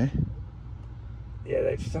 okay.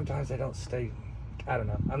 Yeah, sometimes they don't stay. I don't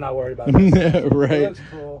know. I'm not worried about that. Right. It looks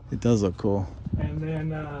cool. It does look cool. And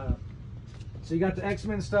then, so you got the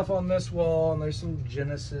X-Men stuff on this wall, and there's some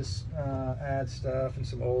Genesis ad stuff and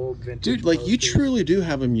some old vintage. Dude, like posters. you truly do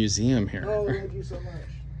have a museum here. Oh, thank you so much.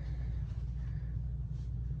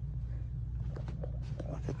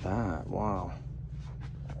 Look at that! Wow.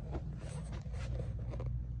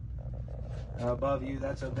 Above you,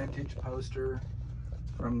 that's a vintage poster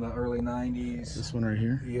from the early 90s. This one right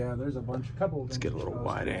here? Yeah, there's a couple of Let's get a little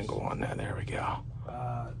wide angle on that. There we go.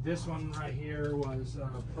 This one right here was a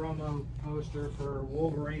promo poster for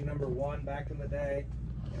Wolverine #1 back in the day,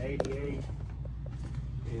 in '88.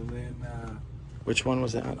 And then... which one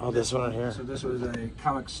was that? Oh, this one right here. So this was a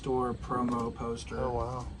comic store promo poster. Oh,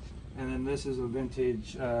 wow. And then this is a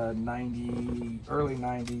vintage early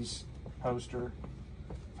 90s poster.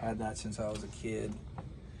 Had that since I was a kid.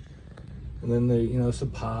 And then the, some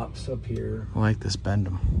pops up here. I like this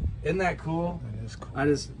Bendham. Isn't that cool? It is cool. I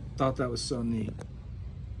just thought that was so neat.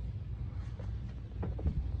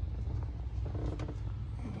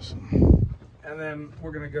 Awesome. And then we're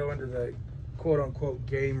gonna go into the quote-unquote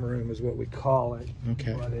game room, is what we call it.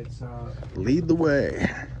 Okay. But it's lead the way.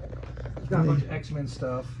 got a bunch of X-Men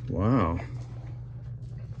stuff. Wow.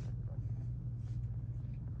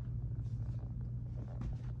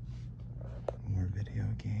 More video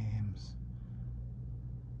games.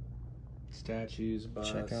 Statues,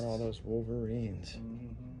 busts. Check out all those Wolverines.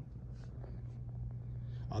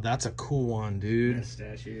 Oh, that's a cool one, dude. That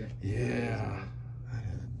statue. Yeah. That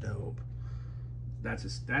is dope.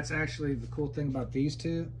 That's actually the cool thing about these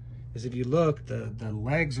two is if you look, the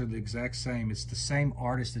legs are the exact same. It's the same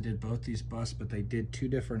artist that did both these busts, but they did 2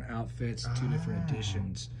 different outfits, 2 different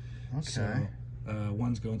editions. Okay. So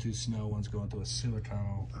one's going through snow, one's going through a sewer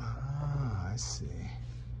tunnel. Ah, I see.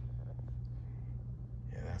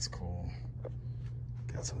 Yeah, that's cool.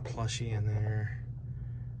 Got some plushie in there.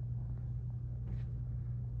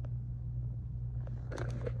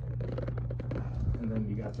 And then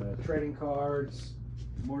you got the trading cards,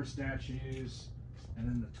 more statues, and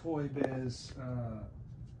then the Toy Biz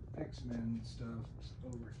X-Men stuff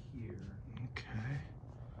over here. Okay.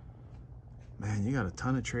 Man, you got a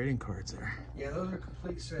ton of trading cards there. Yeah, those are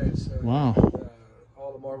complete sets. Wow.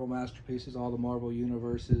 All the Marvel Masterpieces, all the Marvel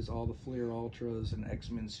Universes, all the Fleer Ultras, and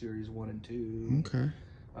X-Men Series 1 and 2. Okay.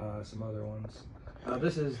 Some other ones.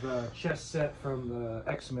 This is the chess set from the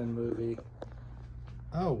X-Men movie.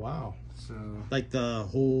 Oh, wow. So, like the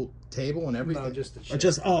whole table and everything? No, just the chess. Or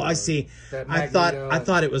just, oh, I see. I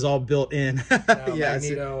thought it was all built in. Yeah,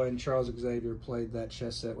 Magneto and Charles Xavier played that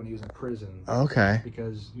chess set when he was in prison. Okay.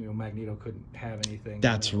 Because, you know, Magneto couldn't have anything.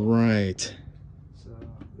 That's right. So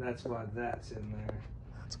that's why that's in there.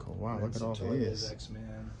 That's cool. Wow, look at all these.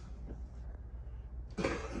 X-Men.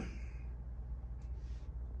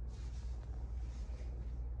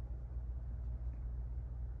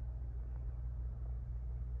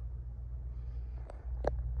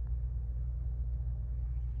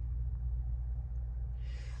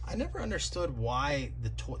 I never understood why the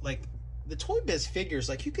Toy Biz figures,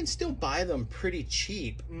 like, you can still buy them pretty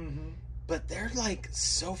cheap, but they're like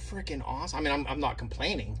so freaking awesome. I mean, I'm not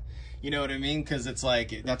complaining, you know what I mean? Because it's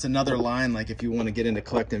like, that's another line. Like, if you want to get into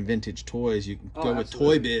collecting vintage toys, you can go with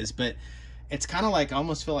Toy Biz, but it's kind of like, I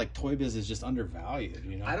almost feel like Toy Biz is just undervalued,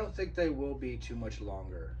 you know? I don't think they will be too much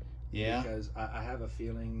longer. Yeah. Because I have a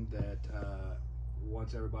feeling that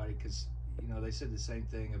once everybody, because, you know, they said the same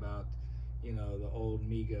thing about, you know, the old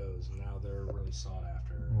Migos, and now they're really sought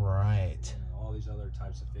after. Right. You know, all these other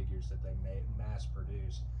types of figures that they mass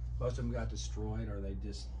produce. Most of them got destroyed, or they're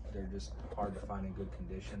just hard to find in good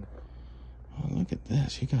condition. Oh, look at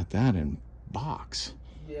this. You got that in box.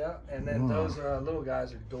 Yeah, and then those little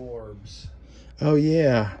guys are Dorbs. Oh,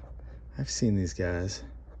 yeah. I've seen these guys.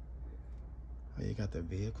 Oh, you got the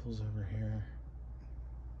vehicles over here.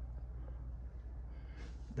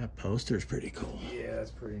 That poster's pretty cool. Yeah, that's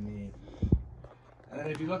pretty neat. And then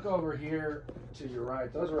if you look over here to your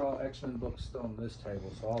right, those are all X-Men books still on this table.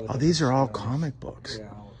 So all these are all comic books. Yeah,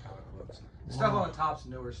 all comic books. The stuff on the top's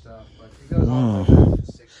newer stuff, but it goes all the way back to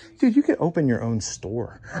the 60s. Dude, you could open your own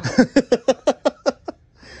store.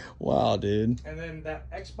 Wow, dude. And then that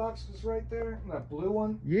Xbox is right there, that blue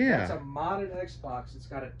one. Yeah. That's a modded Xbox. It's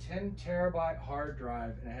got a 10 terabyte hard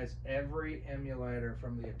drive, and it has every emulator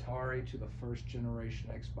from the Atari to the first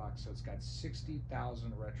generation Xbox. So it's got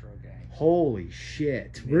 60,000 retro games. Holy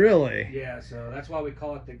shit. Yeah. Really? Yeah, so that's why we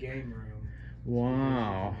call it the game room.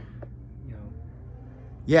 Wow. You know.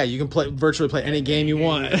 Yeah, you can virtually play any game you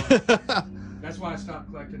want. That's why I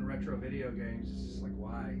stopped collecting retro video games. It's just like,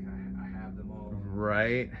 why? I have them all.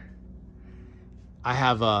 Right. I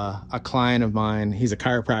have a client of mine. He's a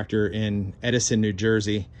chiropractor in Edison, New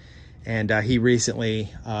Jersey, and he recently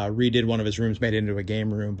redid one of his rooms, made it into a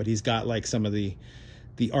game room. But he's got like some of the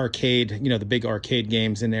arcade, you know, the big arcade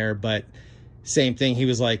games in there. But same thing, he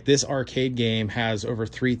was like, this arcade game has over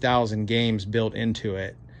 3,000 games built into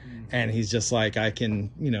it, and he's just like, I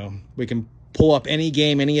can, you know, we can pull up any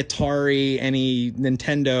game, any Atari, any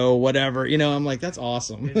Nintendo, whatever. You know, I'm like, that's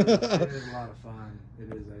awesome. It is a lot of fun. It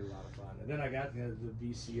is a lot of fun. And then I got the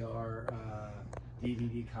VCR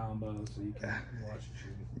DVD combo, so you can watch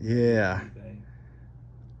it. Yeah.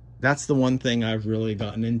 That's the one thing I've really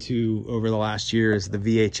gotten into over the last year is the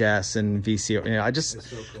VHS and VCR. You know, so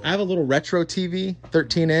cool. I have a little retro TV,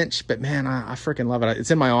 13-inch, but man, I freaking love it.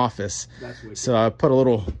 It's in my office. So I put a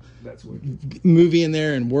little movie in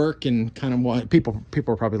there and work and kind of watch. People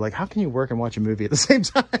are probably like, how can you work and watch a movie at the same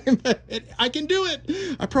time? I can do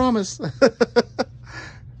it. I promise.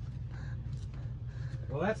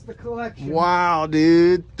 Well, that's the collection. Wow,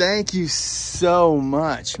 dude. Thank you so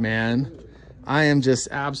much, man. I am just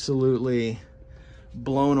absolutely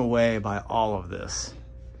blown away by all of this.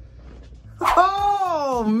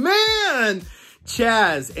 Oh, man!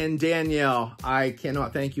 Chaz and Danielle, I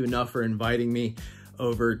cannot thank you enough for inviting me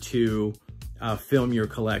over to film your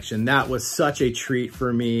collection. That was such a treat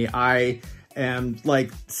for me. I am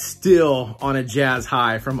like still on a Jazz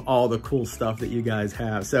high from all the cool stuff that you guys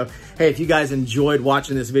have. So, hey, if you guys enjoyed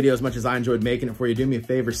watching this video as much as I enjoyed making it for you, do me a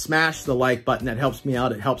favor, smash the like button. That helps me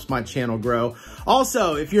out. It helps my channel grow.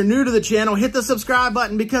 Also, if you're new to the channel, hit the subscribe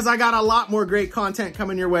button because I got a lot more great content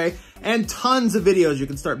coming your way and tons of videos you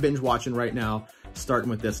can start binge watching right now, starting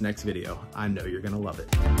with this next video. I know you're gonna love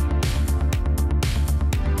it.